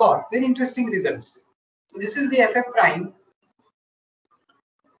what we got. Very interesting results. So this is the Fm prime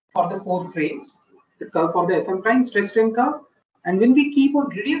for the 4 frames. the curve for the FM prime stress strain curve, and when we keep on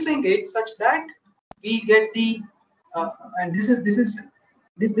reducing it such that we get the and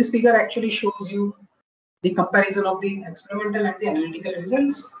this figure actually shows you the comparison of the experimental and the analytical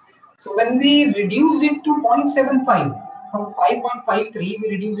results. So when we reduced it to 0.75 from 5.53, we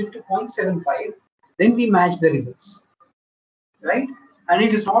reduced it to 0.75, then we match the results, right? And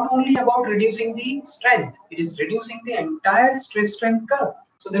it is not only about reducing the strength, it is reducing the entire stress strain curve.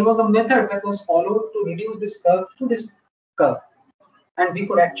 So there was a method that was followed to reduce this curve to this curve, and we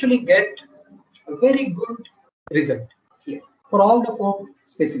could actually get a very good result here for all the 4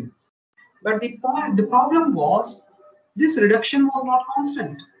 specimens. But the problem was this reduction was not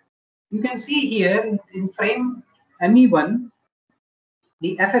constant. You can see here in frame ME1,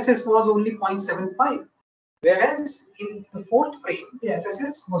 the FSS was only 0.75, whereas in the 4th frame, the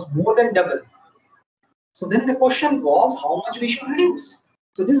FSS was more than double. So then the question was how much we should reduce.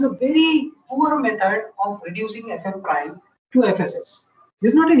 So this is a very poor method of reducing FM prime to FSS.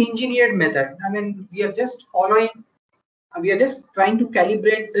 This is not an engineered method. I mean, we are just trying to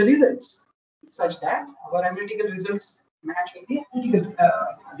calibrate the results such that our analytical results match with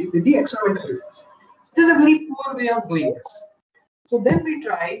the experimental results. So this is a very poor way of doing this. So then we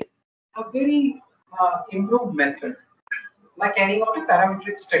tried a very improved method by carrying out a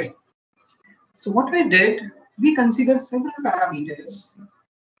parametric study. So what we did, we considered several parameters,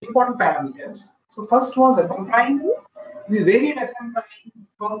 important parameters. So first was FM prime. We varied FM prime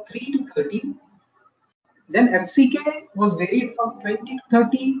from 3 to 30. Then FCK was varied from 20 to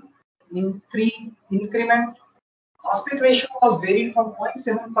 30 in 3 increment. Aspect ratio was varied from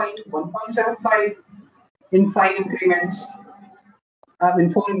 0.75 to 1.75 in 5 increments.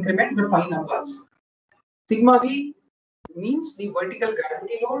 In 4 increments, but 5 numbers. Sigma V means the vertical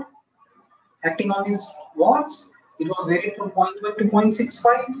gravity load acting on these walls. It was varied from 0.1 to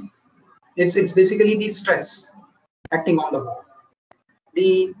 0.65. It's basically the stress acting on the wall.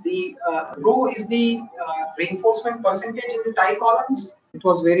 The rho is the reinforcement percentage in the tie columns. It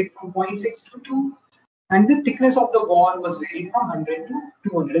was varied from 0.6 to 2, and the thickness of the wall was varied from 100 to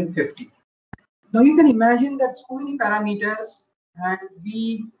 250. Now you can imagine that so many parameters, and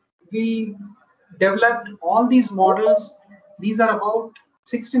we developed all these models. These are about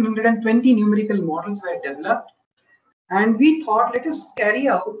 1620 numerical models were developed, and we thought, let us carry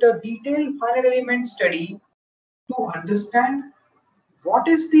out a detailed finite element study to understand what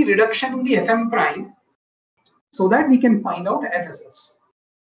is the reduction in the FM prime so that we can find out FSS.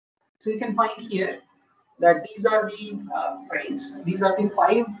 So you can find here that these are the frames. These are the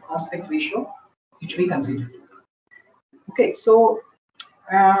 5 aspect ratio which we considered. Okay, so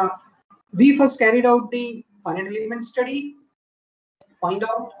we first carried out the finite element study, find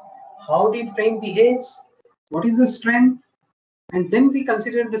out how the frame behaves, what is the strength, and then we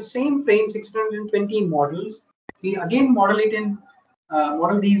considered the same frame 620 models. We again model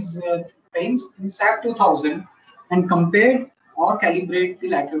these frames in SAP 2000 and compared or calibrate the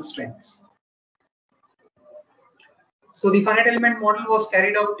lateral strengths. So the finite element model was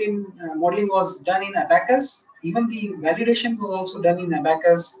carried out in modeling was done in Abacus. Even the validation was also done in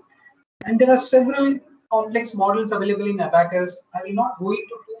Abacus, and there are several complex models available in Abacus. I will not go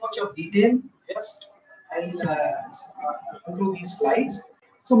into too much of detail. Just I'll go through these slides.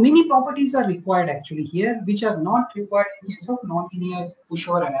 So many properties are required actually here, which are not required in case of nonlinear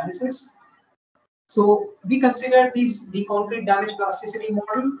pushover analysis. So we consider the concrete damage plasticity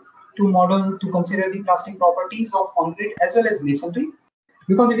model to consider the plastic properties of concrete as well as masonry,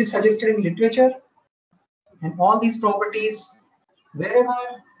 because it is suggested in literature, and all these properties, wherever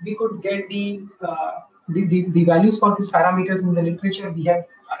we could get the values for these parameters in the literature, we have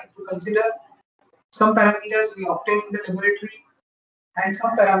to consider. Some parameters we obtained in the laboratory, and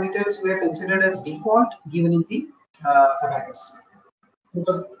some parameters were considered as default given in the Abacus,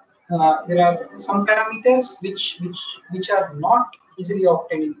 because there are some parameters which are not easily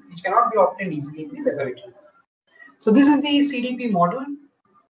obtained, which cannot be obtained easily in the laboratory. So this is the CDP model,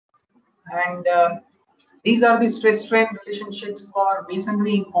 and these are the stress strain relationships for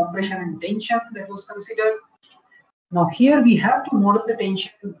masonry, compression, and tension that was considered. Now here we have to model the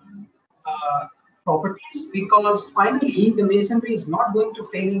tension properties, because finally the masonry is not going to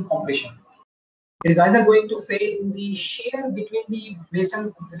fail in compression. It is either going to fail in the shear between the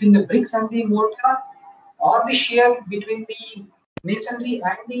bricks and the mortar, or the shear between the masonry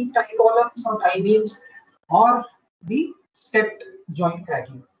and the tie columns or tie beams, or the stepped joint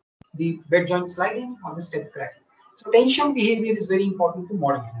cracking, the bed joint sliding or the step cracking. So tension behavior is very important to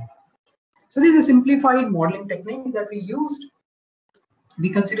model. So this is a simplified modeling technique that we used. We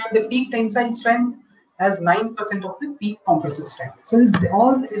consider the peak tensile strength as 9% of the peak compressive strength. So this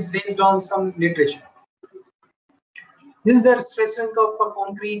all is based on some literature. This is the stress strain curve for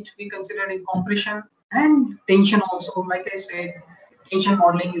concrete. We considered in compression and tension also. Like I said, tension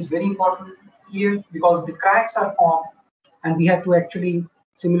modeling is very important here because the cracks are formed and we have to actually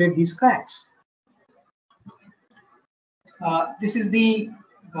simulate these cracks. This is the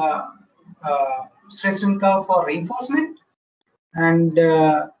stress strain curve for reinforcement, and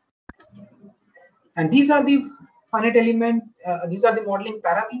these are the finite element. These are the modeling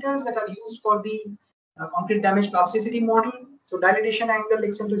parameters that are used for the concrete damage plasticity model. So dilatation angle,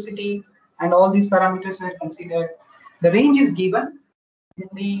 eccentricity, and all these parameters were considered. The range is given in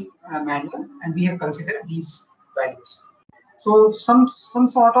the manual, and we have considered these values. So some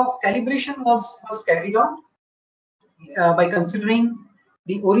sort of calibration was carried out by considering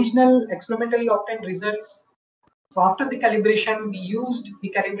the original experimentally obtained results. So after the calibration, we used the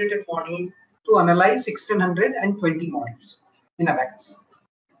calibrated model to analyze 1620 models in Abacus.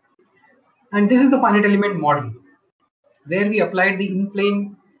 And this is the finite element model, where we applied the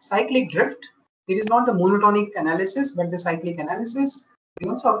in-plane cyclic drift. It is not the monotonic analysis, but the cyclic analysis. We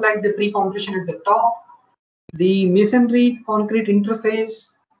also applied the pre-compression at the top. The masonry concrete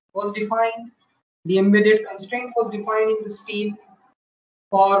interface was defined. The embedded constraint was defined in the steel.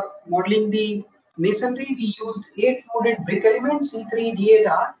 For modeling the masonry, we used 8-loaded brick elements,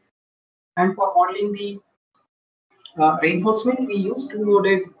 C3D8R. And for modeling the reinforcement, we used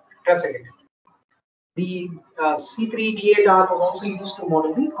 2-loaded truss element. The C3D8R was also used to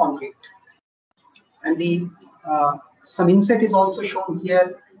model the concrete. And the some inset is also shown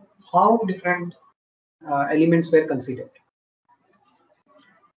here how different elements were considered.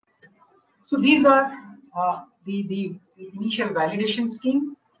 So these are the initial validation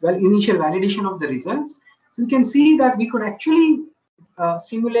scheme, initial validation of the results. So you can see that we could actually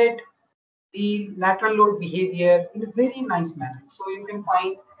simulate the lateral load behavior in a very nice manner. So you can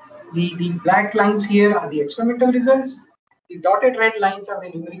find the black lines here are the experimental results, the dotted red lines are the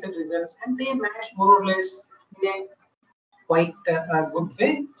numerical results, and they match more or less in a quite good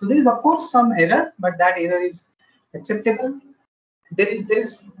way. So there is of course some error, but that error is acceptable. There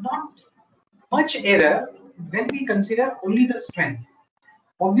is not much error when we consider only the strength.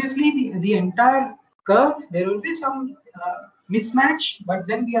 Obviously, the entire curve, there will be some mismatch, but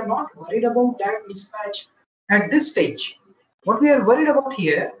then we are not worried about that mismatch at this stage. What we are worried about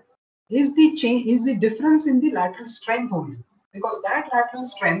here is the change, is the difference in the lateral strength only, because that lateral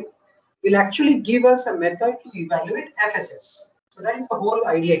strength will actually give us a method to evaluate FSS. So that is the whole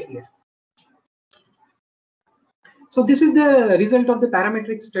idea here. So this is the result of the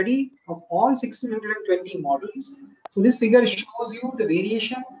parametric study of all 1620 models. So this figure shows you the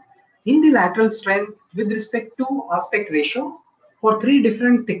variation in the lateral strength with respect to aspect ratio for 3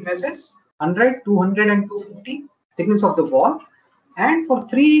 different thicknesses, 100, 200 and 250 thickness of the wall, and for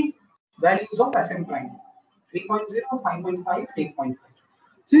 3 values of FM prime, 3.0, 5.5, 8.5.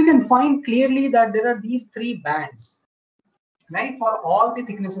 So you can find clearly that there are these 3 bands, right, for all the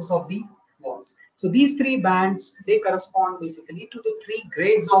thicknesses of the walls. So these 3 bands, they correspond basically to the 3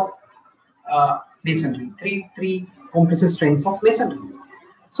 grades of masonry, three compressive strengths of masonry.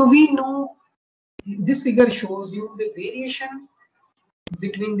 So we know this figure shows you the variation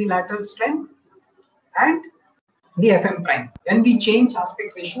between the lateral strength and the FM prime when we change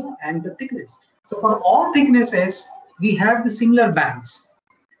aspect ratio and the thickness. So for all thicknesses, we have the similar bands,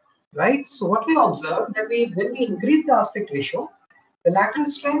 right? So what we observe that when we increase the aspect ratio, the lateral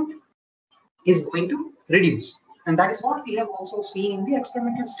strength is going to reduce, and that is what we have also seen in the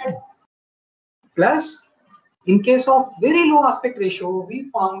experimental study. Plus, in case of very low aspect ratio, we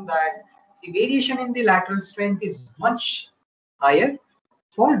found that the variation in the lateral strength is much higher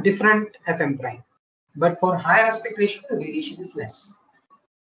for different FM prime, but for higher aspect ratio, the variation is less.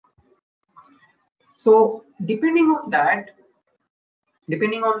 So depending on that,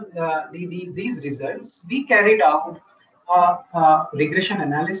 depending on these results, we carried out regression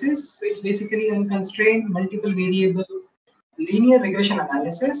analysis. So it's basically unconstrained multiple variable linear regression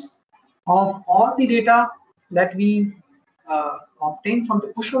analysis of all the data that we obtained from the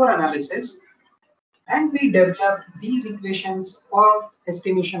pushover analysis, and we developed these equations for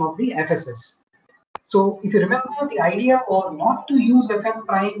estimation of the FSS. So if you remember, the idea was not to use FM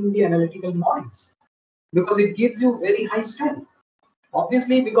prime in the analytical models because it gives you very high strength.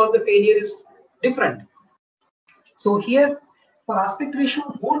 Obviously, because the failure is different. So here, for aspect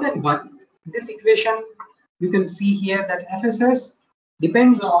ratio more than 1, this equation, you can see here that FSS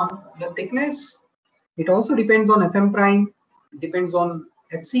depends on the thickness. It also depends on FM prime. It depends on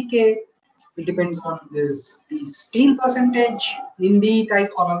FCK. It depends on the steel percentage in the tie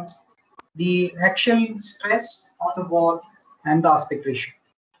columns, the axial stress of the wall, and the aspect ratio.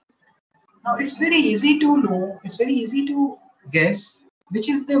 Now it's very easy to know, it's very easy to guess which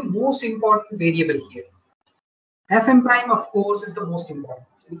is the most important variable here. Fm prime, of course, is the most important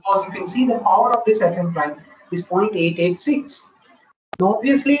because you can see the power of this Fm prime is 0.886. Now,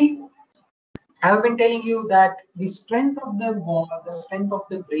 obviously, I have been telling you that the strength of the wall, the strength of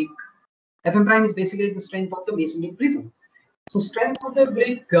the brick, Fm prime is basically the strength of the masonry prism. So, strength of the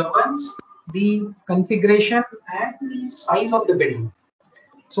brick governs the configuration and the size of the building.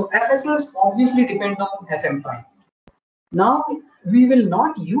 So, FSS obviously depend on Fm prime. Now, we will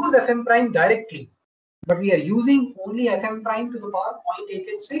not use Fm prime directly, but we are using only Fm prime to the power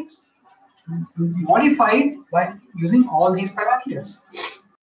 0.886 modified by using all these parameters.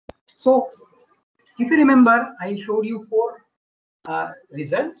 So, if you remember, I showed you four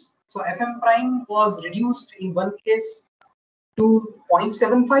results. So, Fm prime was reduced in one case to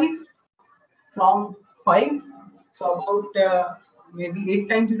 0.75 from 5. So, about maybe 8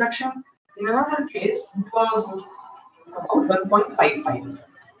 times reduction. In another case, it was about 1.55.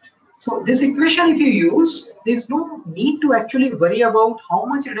 So, this equation, if you use, there is no need to actually worry about how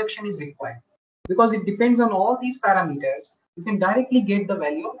much reduction is required because it depends on all these parameters. You can directly get the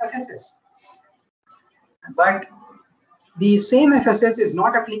value of FSS. But the same FSS is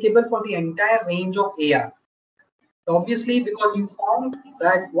not applicable for the entire range of AR. Obviously, because you found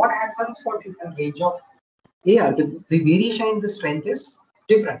that what happens for different range of AR, the variation in the strength is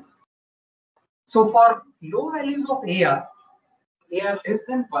different. So for low values of AR less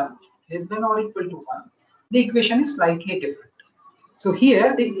than 1, less than or equal to 1, the equation is slightly different. So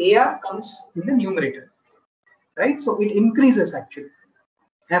here the AR comes in the numerator, right? So it increases actually.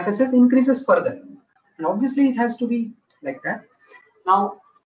 FSS increases further. And obviously it has to be like that. Now,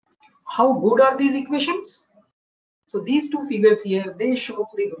 how good are these equations? So these two figures here, they show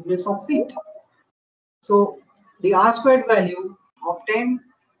the goodness of fit. So the R squared value obtained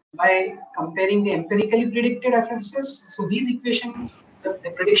by comparing the empirically predicted FSS. So these equations, the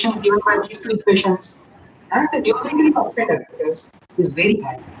predictions given by these two equations and the numerically obtained FSS is very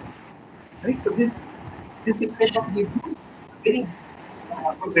high. Right? So this equation gives you very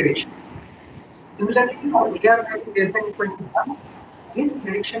good prediction. Similarly, for AR value less than equal to 1, again the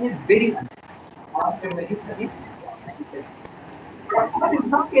prediction is very high. R squared value again. But of course, in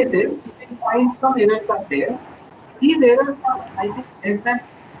some cases, you can find some errors are there. These errors are, I think, less than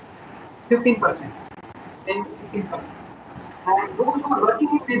 15%, 10 to 15%. And those who are working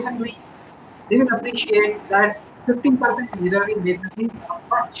in masonry, they will appreciate that 15% error in masonry is not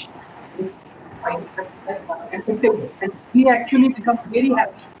much. It's acceptable. And we actually become very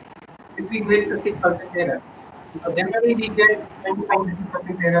happy if we get 15% error. Because generally we get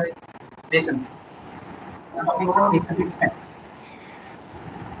 25-30% error in masonry. We want masonry strength.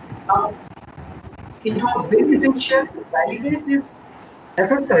 Now, it was very essential to validate this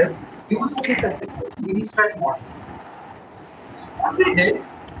FSS using this mini-strut model. What we did,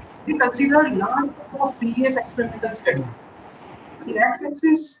 we considered large number of previous experimental studies. The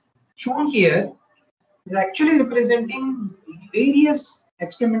x-axis shown here is actually representing various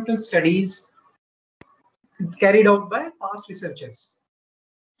experimental studies carried out by past researchers.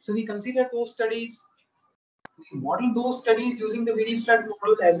 So we considered those studies, we modeled those studies using the mini-strut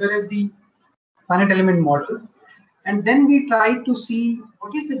model as well as the finite element model, and then we tried to see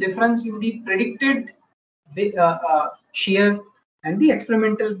what is the difference in the predicted shear and the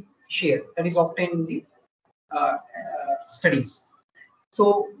experimental shear that is obtained in the studies.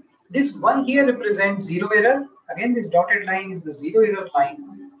 So this one here represents zero error. Again, this dotted line is the zero error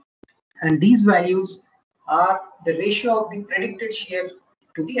line, and these values are the ratio of the predicted shear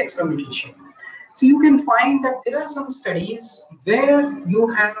to the experimental shear. So you can find that there are some studies where you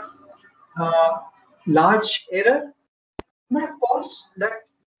have large error, but of course that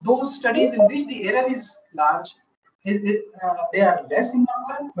those studies in which the error is large, they are less in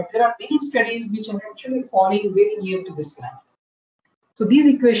number, but there are many studies which are actually falling very near to this line. So these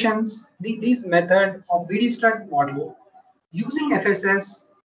equations, this method of VD-strut model using FSS,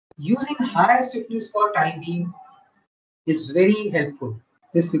 using higher stiffness for tie beam is very helpful.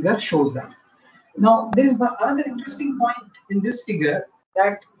 This figure shows that. Now there is another interesting point in this figure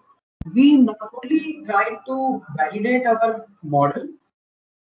that we not only try to validate our model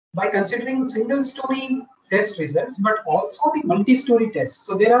by considering single story test results, but also the multi-story tests.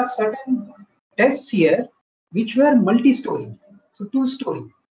 So there are certain tests here which were multi-story, so two-story,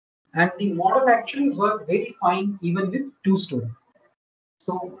 and the model actually worked very fine even with two-story.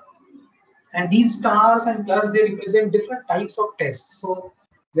 So, and these stars and plus they represent different types of tests. So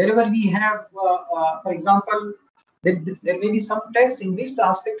wherever we have, for example, there may be some test in which the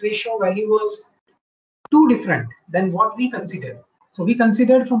aspect ratio value was too different than what we consider. So we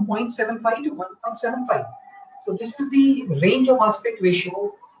considered from 0.75 to 1.75. So this is the range of aspect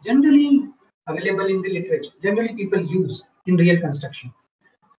ratio generally available in the literature, generally people use in real construction.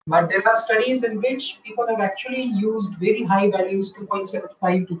 But there are studies in which people have actually used very high values,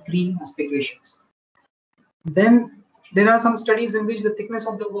 2.75 to 3 aspect ratios. Then there are some studies in which the thickness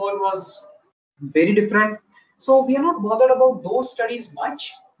of the wall was very different. So we are not bothered about those studies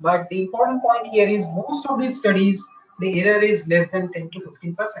much, but the important point here is most of these studies, the error is less than 10 to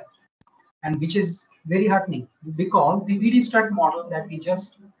 15%, and which is very heartening because the VD strut model that we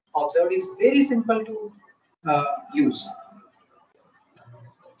just observed is very simple to use.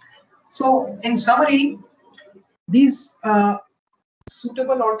 So in summary, these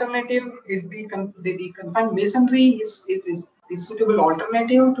suitable alternative is the confined masonry is suitable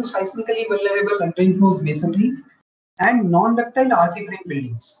alternative to seismically vulnerable unreinforced masonry and non-ductile RC frame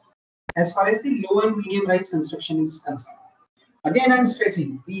buildings as far as the low and medium rise construction is concerned. Again, I'm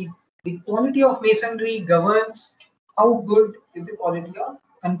stressing the quality of masonry governs how good is the quality of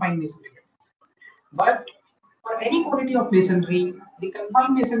confined masonry buildings. But for any quality of masonry, the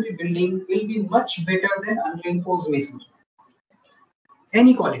confined masonry building will be much better than unreinforced masonry.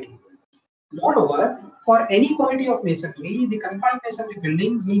 Any quality. Moreover, for any quality of masonry, the confined masonry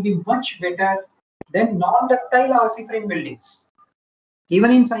buildings will be much better than non-ductile RC frame buildings,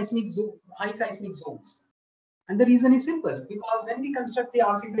 even in high seismic zones. And the reason is simple, because when we construct the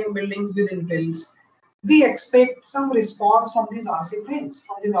RC frame buildings with infills, we expect some response from these RC frames,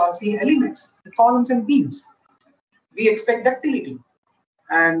 from these RC elements, the columns and beams. We expect ductility,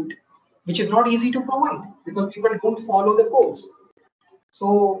 and which is not easy to provide because people don't follow the codes.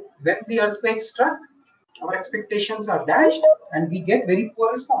 So when the earthquake struck, our expectations are dashed and we get very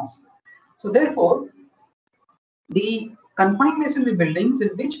poor response. So therefore, the confined masonry buildings in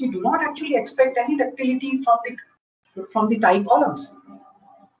which we do not actually expect any ductility from the tie columns,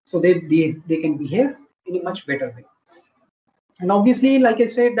 so they can behave in a much better way. And obviously, like I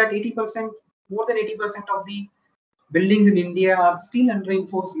said, that 80%, more than 80% of the buildings in India are still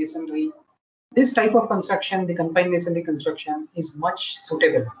unreinforced masonry. This type of construction, the confined masonry construction, is much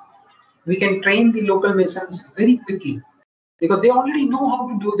suitable. We can train the local masons very quickly because they already know how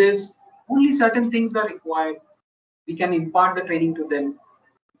to do this. Only certain things are required. We can impart the training to them.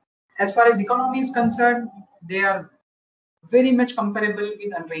 As far as economy is concerned, they are very much comparable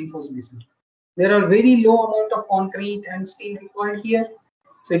with unreinforced masonry. There are very low amount of concrete and steel required here.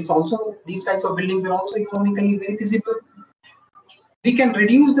 So it's also, these types of buildings are also economically very feasible. We can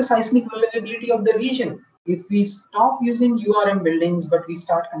reduce the seismic vulnerability of the region if we stop using URM buildings, but we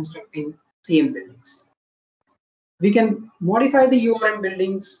start constructing CM buildings. We can modify the URM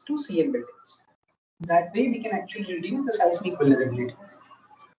buildings to CM buildings. That way, we can actually reduce the seismic vulnerability.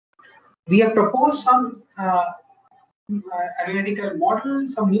 We have proposed some analytical model,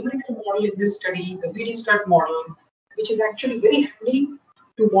 some numerical model in this study, the VD strut model, which is actually very handy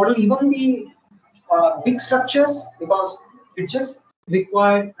to model even the big structures because it just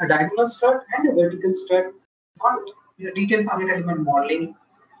requires a diagonal strut and a vertical strut, not a detailed finite element modeling.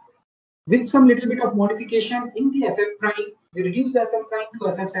 With some little bit of modification in the FF prime, we reduce the FF prime to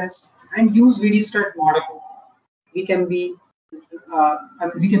FSS and use VD strut model. We can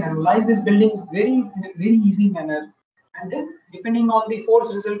analyze these buildings in a very easy manner, and then depending on the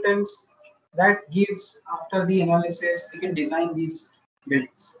force resultants that gives after the analysis, we can design these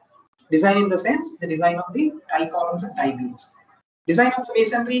buildings. Design in the sense, the design of the tie columns and tie beams. Design of the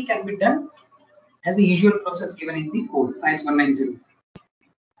masonry can be done as the usual process given in the code IS 190.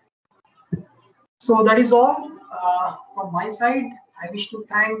 So that is all from my side. I wish to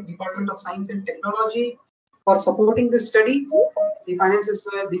thank Department of Science and Technology for supporting this study. The finances,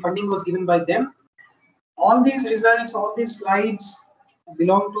 the funding was given by them. All these results, all these slides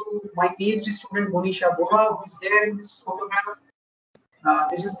belong to my PhD student Monisha Bora, who is there in this photograph.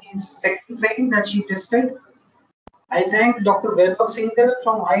 This is the second frame that she tested. I thank Dr. Vaibhav Singhal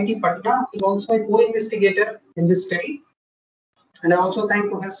from IIT Patna, who is also a co-investigator in this study. And I also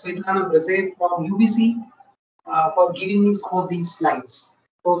thank Professor Svetlana Brazev from UBC for giving me some of these slides.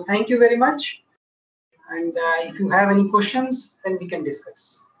 So thank you very much. And if you have any questions, then we can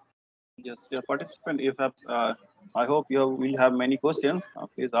discuss. Yes, dear participant, if have, I hope you will have many questions.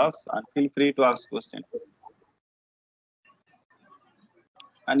 Please ask and feel free to ask questions.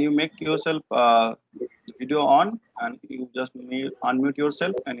 And you make yourself video on, and you just unmute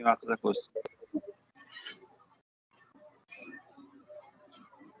yourself and you ask the question.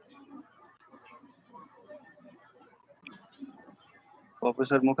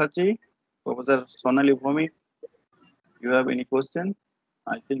 Professor Mukherjee, Professor Sonali Bhumi, you have any question?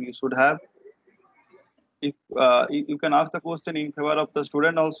 I think you should have. if you can ask the question in favor of the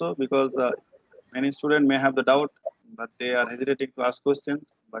student also, because many students may have the doubt, but they are hesitating to ask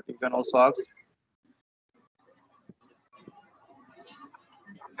questions. But you can also ask.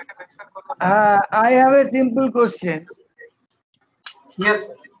 I have a simple question.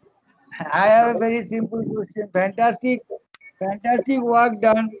 Yes. I have a very simple question. Fantastic work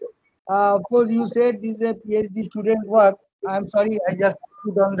done. Of course, you said this is a PhD student work. I'm sorry, I just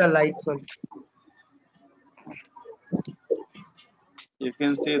put on the light. Sorry. You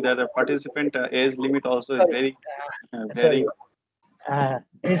can see that the participant age limit also is Sorry. very.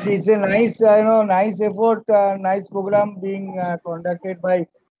 It's a nice, nice effort, nice program being conducted by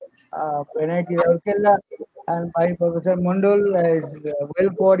NIT Rourkela and by Professor Mondol. Is well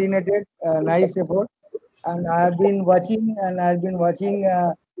coordinated, nice effort. And I have been watching,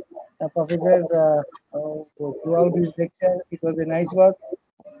 Professor throughout his lecture. It was a nice work.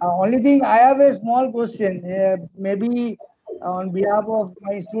 Only thing, I have a small question. Maybe on behalf of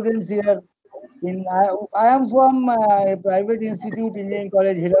my students here, I am from a private institute, engineering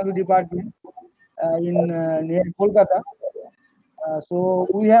college, Hiralu department, near Kolkata. So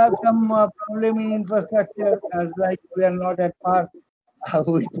we have some problem in infrastructure, as like we are not at par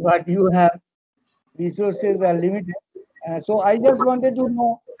with what you have. Resources are limited. So I just wanted to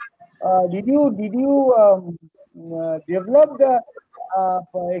know, did you develop the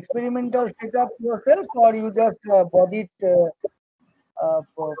experimental setup yourself, or you just bought it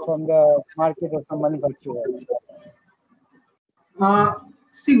from the market or some manufacturer?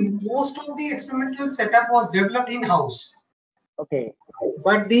 See, most of the experimental setup was developed in-house. Okay.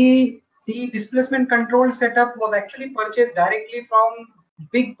 But the displacement control setup was actually purchased directly from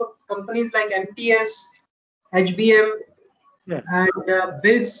big companies like MTS, HBM, and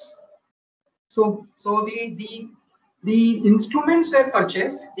BIS. So the instruments were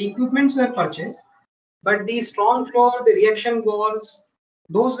purchased, the equipments were purchased, but the strong floor, the reaction walls,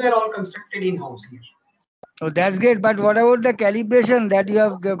 those were all constructed in-house here. Oh, that's great. But what about the calibration that you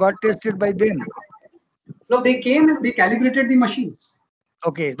have got tested by them? No, they came and they calibrated the machines.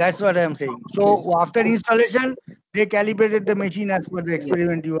 Okay, that's what I am saying. So Yes. after installation, they calibrated the machine as per the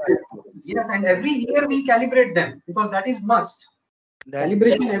experiment you had. Yes, and every year we calibrate them because that is must. That's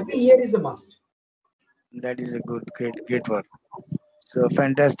Calibration great. every year is a must. That is a great work. So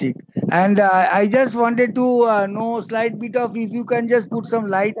fantastic. And I just wanted to know slight bit of, if you can just put some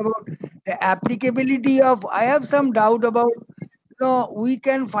light about the applicability of. I have some doubt about. We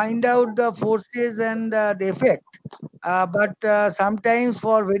can find out the forces and the effect, but sometimes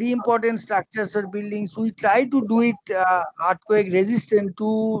for very important structures or buildings, we try to do it earthquake resistant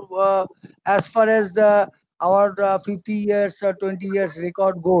to as far as our 50 years or 20 years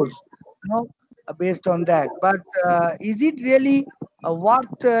record goes. Based on that. But is it really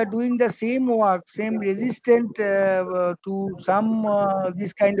worth doing the same work, same resistant to some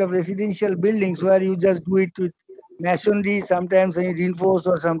this kind of residential buildings where you just do it with masonry, sometimes reinforced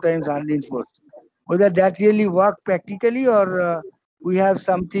or sometimes unreinforced? Whether that really work practically, or we have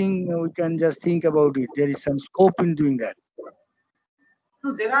something we can just think about it. There is some scope in doing that.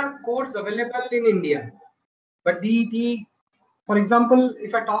 No, there are codes available in India, but for example,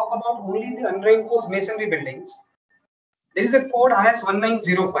 if I talk about only the unreinforced masonry buildings, there is a code IS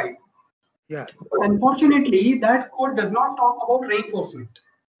 1905. Yeah. But unfortunately, that code does not talk about reinforcement.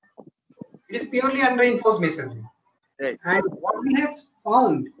 It is purely unreinforced masonry. Right. And what we have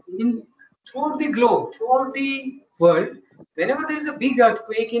found throughout the globe, throughout the world, whenever there is a big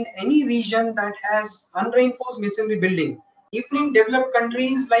earthquake in any region that has unreinforced masonry building, even in developed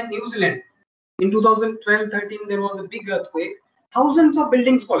countries like New Zealand, in 2012-13 there was a big earthquake, thousands of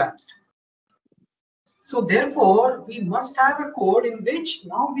buildings collapsed. So therefore, we must have a code in which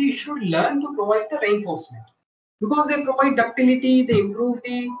now we should learn to provide the reinforcement, because they provide ductility, they improve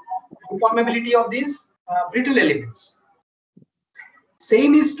the conformability of these brittle elements.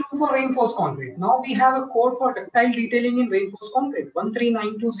 Same is true for reinforced concrete. Now we have a code for ductile detailing in reinforced concrete.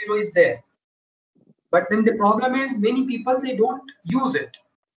 13920 is there. But then the problem is many people, they don't use it.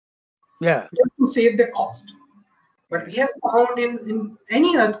 Yeah. Just to save the cost. But we have found in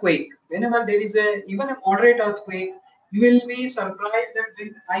any earthquake, whenever there is even a moderate earthquake, you will be surprised that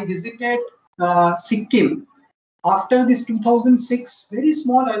when I visited Sikkim, after this 2006 very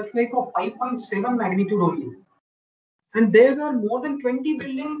small earthquake of 5.7 magnitude only, and there were more than 20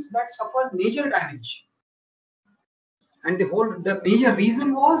 buildings that suffered major damage. And the major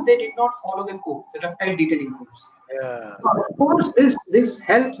reason was they did not follow the code, the ductile detailing codes. Yeah. Of course, this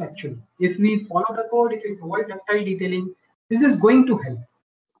helps actually. If we follow the code, if we provide ductile detailing, this is going to help.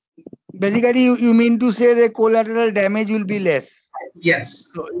 Basically, you mean to say the collateral damage will be less. Yes.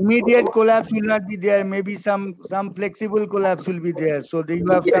 So immediate collapse will not be there. Maybe some flexible collapse will be there. So you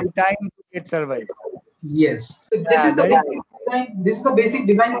have Yes. some time to get survive. Yes. So this is the basic design. This is the basic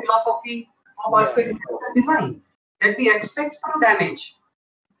design philosophy of earthquake design, that we expect some damage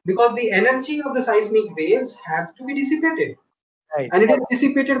because the energy of the seismic waves has to be dissipated, and it is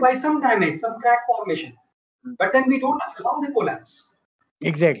dissipated by some damage, some crack formation. But then we don't allow the collapse.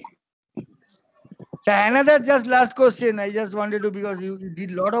 Exactly. So another just last question. I just wanted to, because you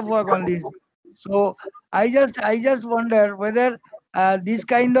did a lot of work on this. So I just wonder whether this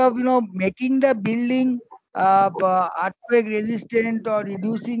kind of making the building earthquake resistant, or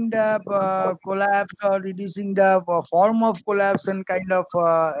reducing the collapse, or reducing the form of collapse, and kind of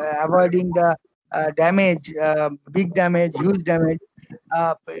avoiding the damage, big damage, huge damage.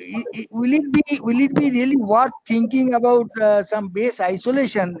 Will it be really worth thinking about some base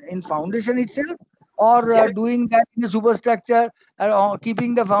isolation in foundation itself, or Yes. doing that in a superstructure, or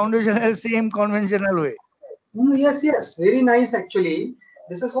keeping the foundation as same conventional way? Yes, yes, very nice actually.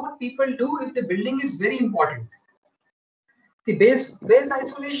 This is what people do if the building is very important. The base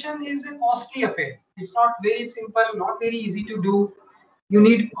isolation is a costly affair. It's not very simple, not very easy to do. You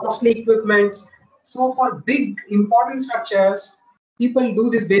need costly equipments. So for big important structures, people do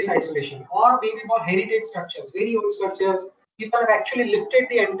this base isolation, or maybe for heritage structures, very old structures, people have actually lifted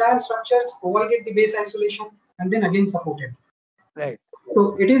the entire structures, provided the base isolation, and then again supported. Right.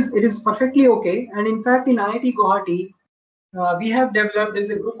 So it is perfectly okay. And in fact, in IIT Guwahati, we have developed, there's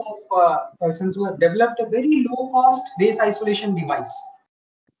a group of persons who have developed a very low cost base isolation device.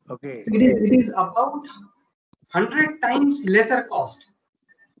 Okay. So it is about 100 times lesser cost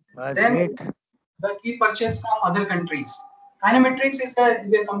That's than great. that we purchase from other countries. Dynametrics is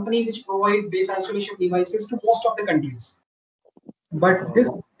a company which provides base isolation devices to most of the countries. But this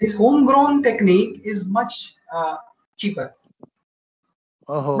homegrown technique is much cheaper.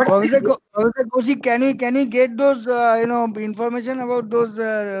 Oh, But Professor Kaushik, can we get those information about those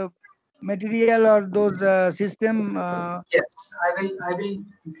material, or those system? yes, I will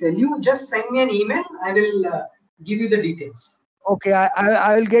tell you. Just send me an email. I will give you the details. Okay,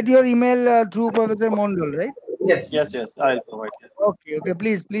 I will get your email through Professor Mondal, right? Yes. Yes, yes, I'll provide. Yes, Okay,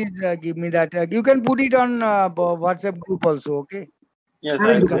 please give me that. You can put it on WhatsApp group also. Okay. yes, I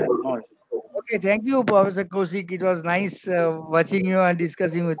will I'll do share. that. No issues. Okay, thank you, Professor Kaushik. It was nice watching you and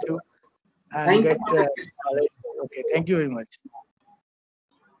discussing with you, and Thank get you for this. knowledge. Okay, thank you very much.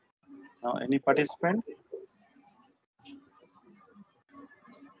 Now, any participant?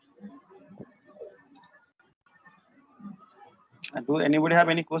 Do anybody have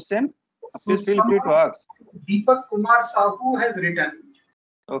any question? So Please feel free to ask. Deepak Kumar Sahu has written,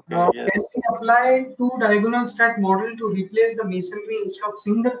 Okay, can yes. we apply two diagonal strut model to replace the masonry instead of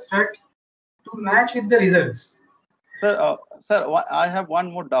single strut to match with the results? Sir, I have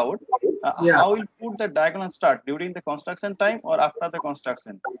one more doubt. Yeah. How will put the diagonal start during the construction time or after the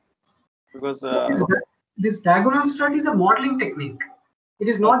construction? Because This diagonal strut is a modeling technique. It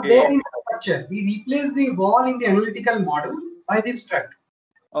is not there in the structure. We replace the wall in the analytical model by this strut.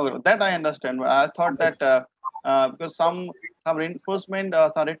 oh, that I understand. But I thought that because some reinforcement,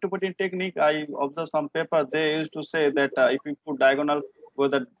 some retrofitting technique, I observed some paper. They used to say that if you put diagonal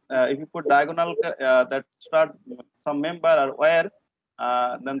with the if you put diagonal that start some member or wire,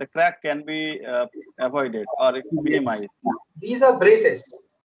 then the crack can be avoided or minimized. These are braces.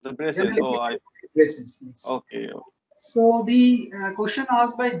 The braces. Oh, braces. Yes. Okay. So the question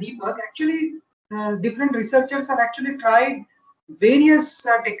asked by Deepak, actually, different researchers have actually tried various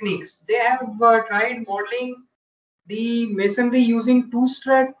techniques. They have tried modeling the masonry using 2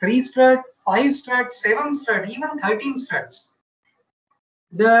 strut, 3 strut, 5 strut, 7 strut, even 13 struts.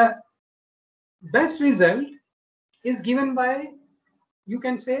 The best result is given by, you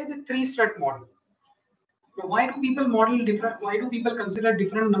can say, the 3 strut model. Now, why do people model different? Why do people consider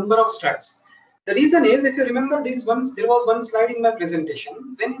different number of struts? The reason is, if you remember, there was one slide in my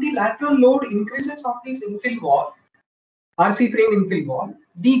presentation. When the lateral load increases on this infill wall, RC frame infill wall,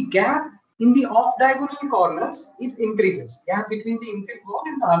 the gap in the off diagonal corners, it increases. Gap between the infill wall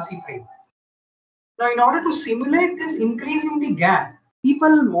and the RC frame. Now, in order to simulate this increase in the gap,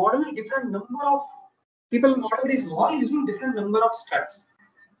 people model this wall using different number of struts.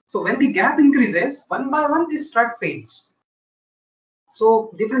 So when the gap increases, one by one, this strut fades.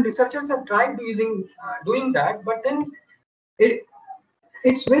 So different researchers have tried doing that, but then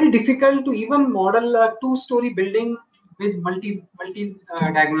it's very difficult to even model a 2-story building with multi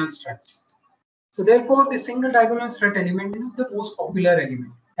diagonal struts. So therefore, the single diagonal strut element is the most popular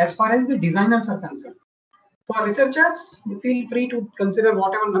element as far as the designers are concerned. For researchers, you feel free to consider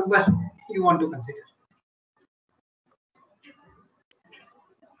whatever number you want to consider.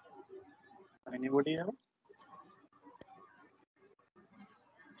 Anybody else?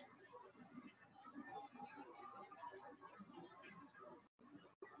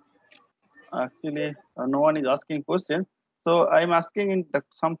 Actually, no one is asking question. So I'm asking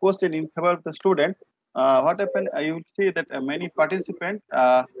some question in favor of the student. What happened? You will see that many participants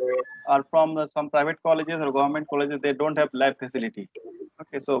are from some private colleges or government colleges. They don't have lab facility.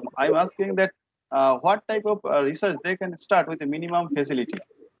 Okay, so I'm asking that what type of research they can start with a minimum facility.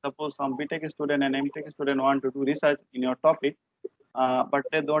 Suppose some BTech student and MTech student want to do research in your topic, but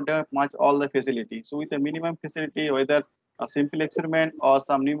they don't have much all the facility. So with a minimum facility, whether a simple experiment or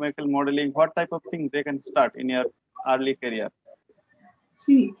some numerical modeling, what type of things they can start in your early career?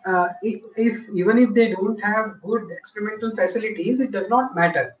 See, if even if they don't have good experimental facilities, it does not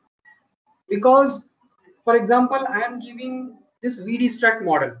matter, because, for example, I am giving this VD strut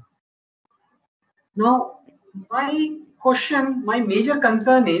model. Now, my major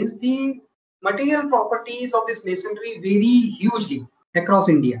concern is the material properties of this masonry vary hugely across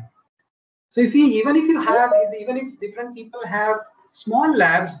India. So even if different people have small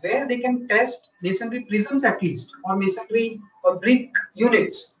labs where they can test masonry prisms at least, or masonry or brick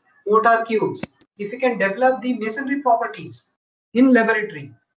units, mortar cubes, if you can develop the masonry properties in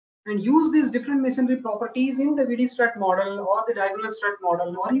laboratory and use these different masonry properties in the VD strut model or the diagonal strut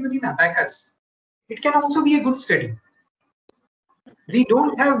model or even in abacus, it can also be a good study. We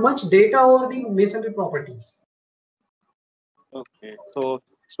don't have much data over the masonry properties. Okay, so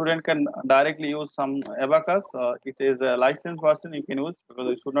student can directly use some abacus. It is a licensed version you can use, because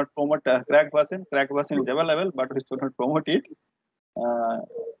we should not promote a crack version. Crack version is available, but we should not promote it.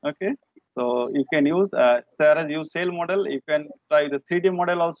 Okay, so you can use Sarah use sail model. You can try the 3D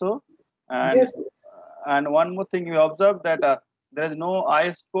model also. And Yes. And one more thing, you observe that there is no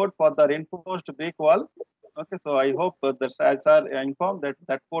IS code for the reinforced brick wall. Okay, so I hope the SARs are informed that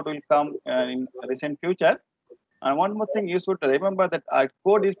that code will come in recent future. And one more thing, you should remember that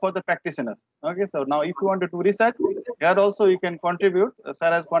code is for the practitioner. Okay, so now if you want to do research, here also you can contribute.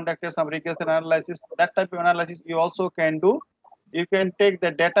 Sir has conducted some regression analysis. That type of analysis you also can do. You can take the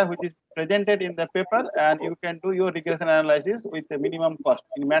data which is presented in the paper and you can do your regression analysis with the minimum cost.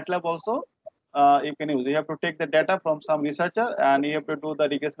 In MATLAB also, you can use. You have to take the data from some researcher and you have to do the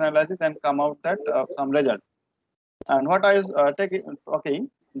regression analysis and come out that some result. And what I was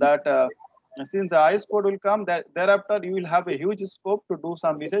talking that since the IS code will come, that thereafter you will have a huge scope to do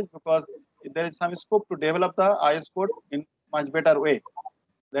some research, because there is some scope to develop the IS code in much better way.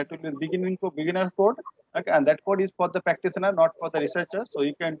 That will be beginner code, okay, and that code is for the practitioner, not for the researcher. So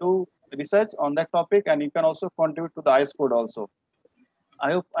you can do research on that topic, and you can also contribute to the IS code also.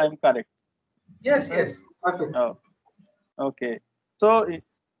 I hope I am correct. Yes, yes, perfect. Oh, okay. So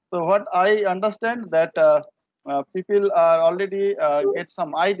what I understand that people are already get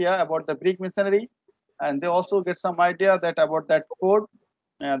some idea about the brick masonry, and they also get some idea that about that code,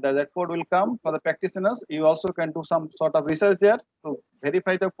 that code will come for the practitioners. You also can do some sort of research there to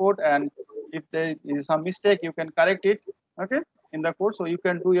verify the code, and if there is some mistake, you can correct it, okay, in the code. So you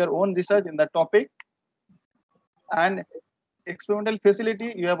can do your own research in the topic. And experimental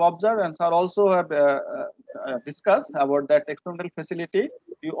facility you have observed, and sir also have discussed about that experimental facility.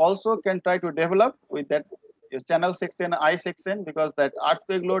 You also can try to develop with that channel section, I section, because that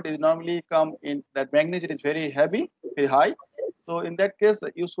earthquake load is normally come in that magnitude is very heavy, very high. So in that case,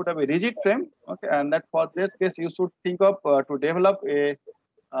 you should have a rigid frame, okay, and that for that case you should think of to develop a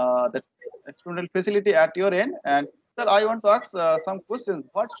that experimental facility at your end. And sir, I want to ask some questions.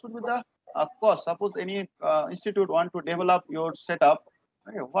 What should be the cost? Suppose any institute want to develop your setup,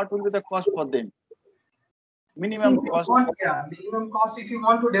 okay, what will be the cost for them? Minimum cost. Minimum cost if you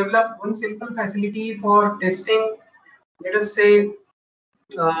want to develop one simple facility for testing, let us say,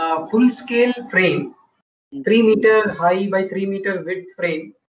 full scale frame, 3 meter high by 3 meter width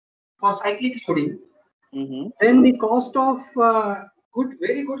frame for cyclic loading. Then the cost of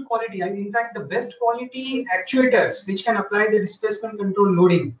very good quality, in fact the best quality actuators which can apply the displacement control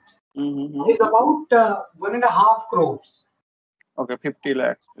loading is about 1.5 crores. Okay, 50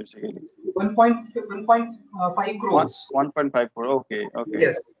 lakhs basically. 1.5 crores. 1.5 crore. Okay, okay.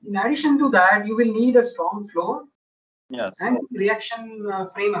 Yes. In addition to that, you will need a strong floor. Yes. And reaction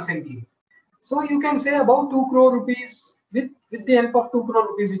frame assembly. So you can say about 2 crore rupees. With the help of 2 crore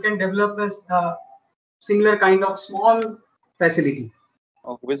rupees, you can develop a similar kind of small facility.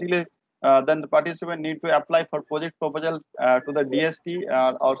 Okay, basically, then the participant need to apply for project proposal to the DST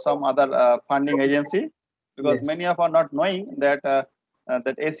or some other funding agency, because Yes. many of are not knowing that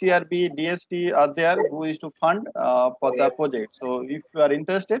that ACRB, DST are there who is to fund for the project. So if you are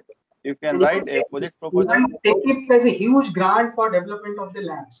interested, you can write a project proposal. TEQIP has a huge grant for development of the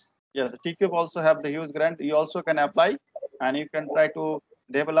labs. Yes, TEQIP also have the huge grant. You also can apply and you can try to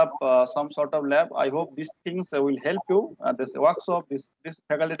develop some sort of lab. I hope these things will help you. This workshop, this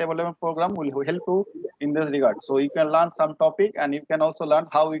faculty development program will help you in this regard. So you can learn some topic and you can also learn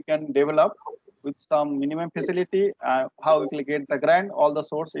how you can develop with some minimum facility, how you will get the grant, all the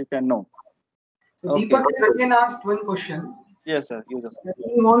source you can know. So Deepak has again asked one question. Yes, sir. You just.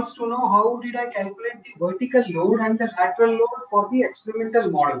 He wants to know how did I calculate the vertical load and the lateral load for the experimental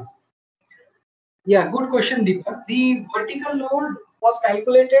model? Yeah, good question, Deepak. The vertical load was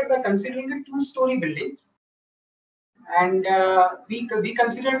calculated by considering a two-story building, and we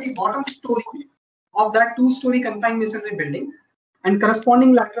considered the bottom story of that two-story confined masonry building, and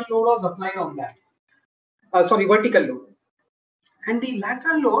corresponding lateral load was applied on that. Vertical load. And the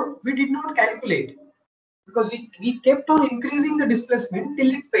lateral load we did not calculate because we kept on increasing the displacement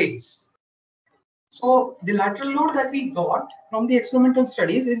till it fades. So the lateral load that we got from the experimental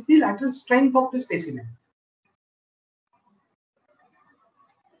studies is the lateral strength of the specimen.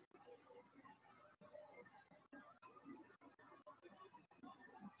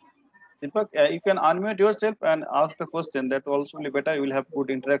 Deepak, you can unmute yourself and ask the question. That will also be better. You will have good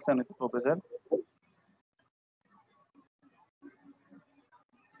interaction with the professor.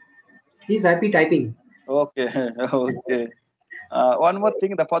 He's happy typing. Okay, okay. One more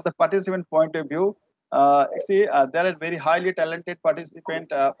thing, for the participant point of view, see, there are very highly talented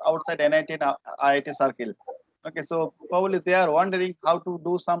participants outside NIT and IIT circle. Okay, so probably they are wondering how to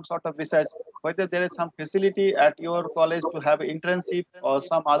do some sort of research, whether there is some facility at your college to have internship or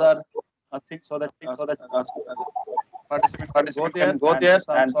some other things, so that participants can go there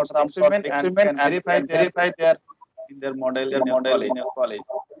and do some sort of experiment and verify their in their model in your college.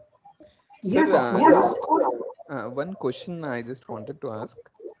 Yes, Sir, yes. one question I just wanted to ask.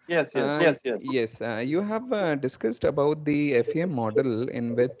 Yes. You have discussed about the FEM model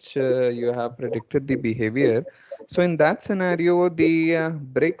in which you have predicted the behavior. So in that scenario, the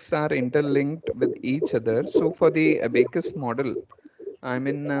bricks are interlinked with each other. So for the abacus model, I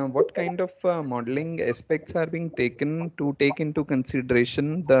mean, what kind of modeling aspects are being taken to take into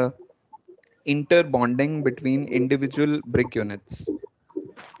consideration the interbonding between individual brick units?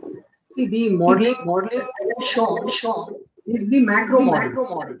 See, the modeling shown is the macro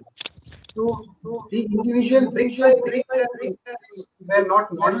model. So the individual brick were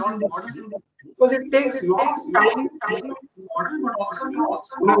not modeled because it takes long time to model, but also to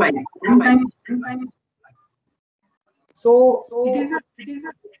analyze. So it is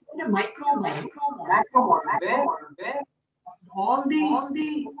a macro model where all the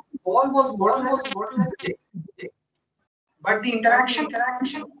was modeled as but the interaction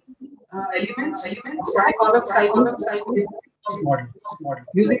elements model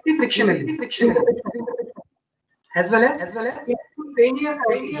using the friction element as well as failure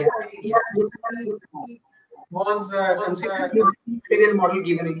criteria was considered in the material model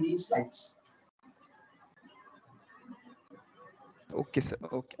given in these slides. Okay, sir.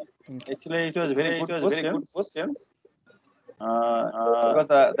 Okay. Actually, it was very good questions. Because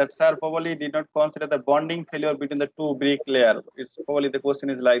that sir probably did not consider the bonding failure between the two brick layer. It's probably the question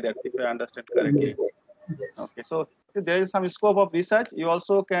is like that, if I understand correctly. Yes. Okay, so if there is some scope of research. You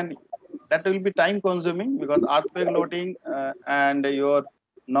also can, that will be time consuming because earthquake loading and your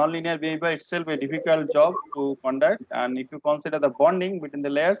nonlinear behavior itself a difficult job to conduct. And if you consider the bonding between the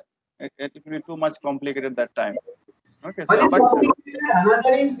layers, it will be too much complicated that time. Okay, so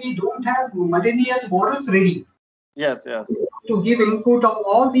another is we don't have material models ready. Yes. To give input of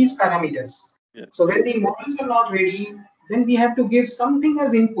all these parameters. Yes. So when the models are not ready, then we have to give something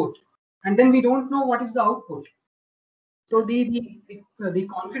as input, and then we don't know what is the output. So the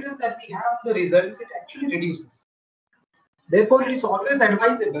confidence that we have on the results, it actually reduces. Therefore, it is always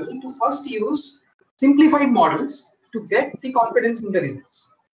advisable to first use simplified models to get the confidence in the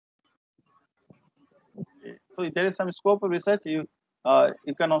results. Okay. So if there is some scope of research, you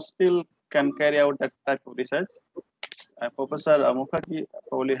still can carry out that type of research. Professor Mukherjee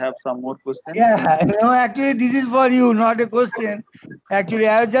probably have some more questions. Yeah, no, actually, this is for you, not a question. Actually,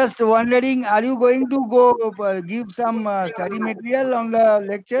 I was just wondering, are you going to go give some study material on the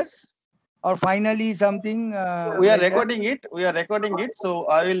lectures, or finally something? We are recording it. So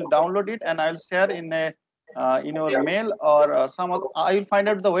I will download it and I will share in your mail or some other. I will find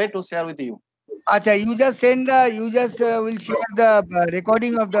out the way to share with you. Acha, you just send the. You just will share the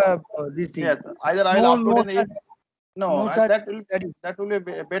recording of the this thing. Yes, either I will upload it. No, that will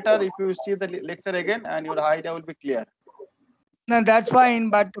be better if you see the lecture again and your idea will be clear. No, that's fine.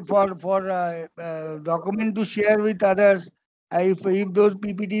 But for document to share with others, if those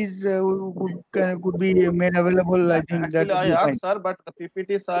PPTs could be made available, I think that Actually, would I be fine. asked, sir, but the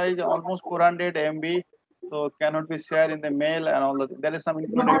PPT size almost 400 MB, so cannot be shared in the mail and all that. There is some No,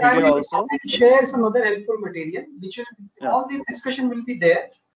 included but I video will also. share some other helpful material, which will, Yeah. all this discussion will be there.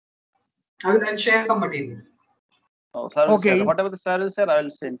 I'll share some material. Oh, sir will Okay. share. Whatever the sir will share, I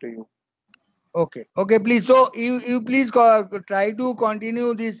will send to you. Okay. Okay. Please. So you please try to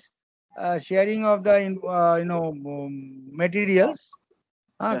continue this sharing of the materials,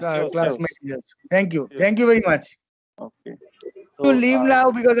 Sure, class sure. materials. Thank you. Sure. Thank you very much. Okay. To leave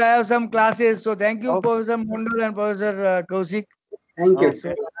now because I have some classes. So thank you, Okay. Professor Mondal and Professor Kaushik. Thank you. So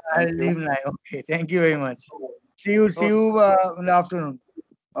I'll Thank you. leave now. Okay. Thank you very much. See you in the afternoon.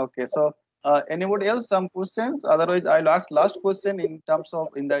 Okay. So anybody else some questions? Otherwise, I'll ask last question in terms of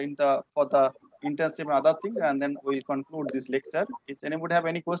in the for the internship and other thing, and then we'll conclude this lecture. Is anybody have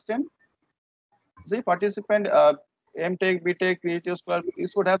any question? See, participant, MTech, BTech, Creative Scholar, you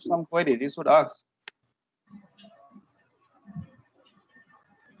should have some queries. You should ask.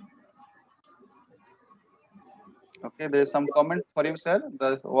 Okay, there is some comment for you, sir.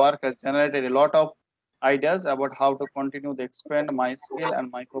 The work has generated a lot of ideas about how to continue to expand my skill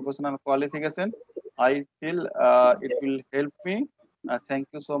and my professional qualification. I feel it will help me. Thank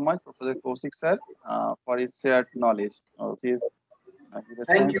you so much, Professor Kaushik, sir, for his shared knowledge.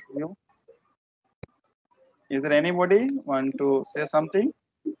 Thank you. To you. Is there anybody want to say something?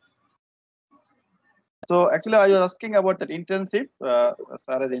 So actually, I was asking about that internship. Sir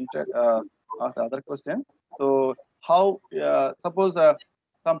has asked the other question. So how suppose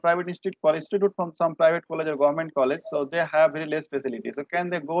some private institute from some private college or government college, so they have very less facilities. So can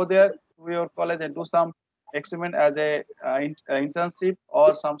they go there to your college and do some experiment as a internship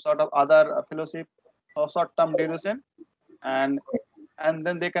or some sort of other fellowship or short-term duration, and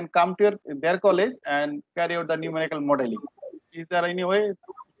then they can come to their college and carry out the numerical modeling? Is there any way?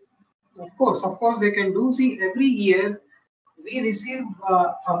 Of course, they can do. See, every year we receive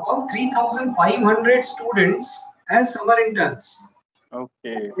about 3,500 students as summer interns.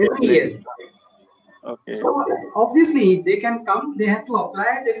 Okay. Every year. Okay. So obviously they can come. They have to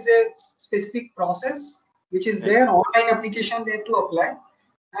apply. There is a specific process which is there. Online application they have to apply,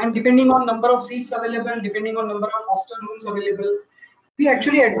 and depending on number of seats available, depending on number of hostel rooms available, we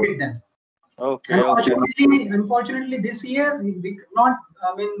actually admit them. Okay. Unfortunately, this year we could not.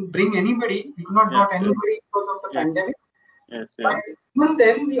 Bring anybody. We could not brought anybody because of the pandemic. But even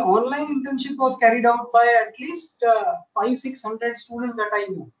then, the online internship was carried out by at least 500-600 students that I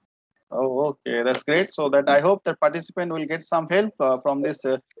know. Oh, okay, that's great. So that I hope that participant will get some help from this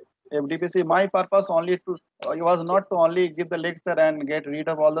FDPC. My purpose only was not to only give the lecture and get rid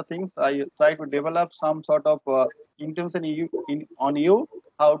of all the things. I try to develop some sort of intention on you,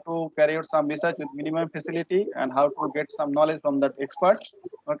 how to carry out some research with minimum facility and how to get some knowledge from that expert.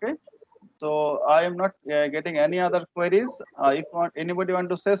 Okay. So I am not getting any other queries. If anybody want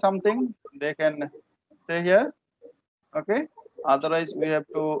to say something, they can say here. Okay. Otherwise, we have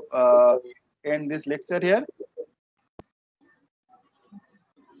to end this lecture here.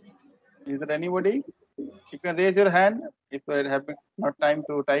 Is there anybody? You can raise your hand if you have not time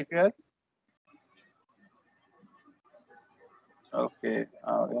to type here. Okay.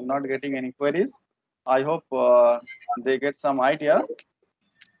 We are not getting any queries. I hope they get some idea.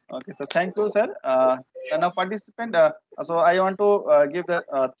 Okay, so thank you, sir. And now participant, so I want to give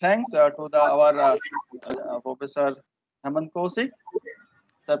the thanks to our Professor Hemant Kaushik.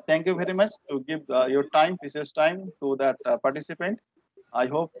 Sir, thank you very much to give your time, precious time to that participant. I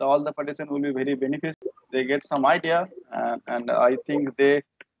hope all the participants will be very beneficial. They get some idea, and I think they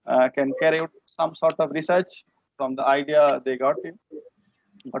can carry out some sort of research from the idea they got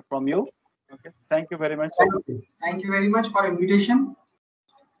from you. Okay, thank you very much. Thank you very much for invitation.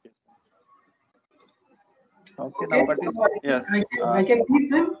 Okay, now yes. I can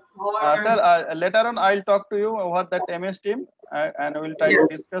meet them. Sir, later on I'll talk to you over that MS team and we'll try to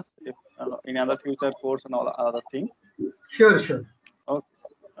discuss if in other future course and all other things. Sure. Okay.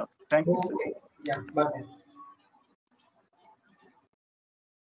 Thank you, sir. Yeah, bye.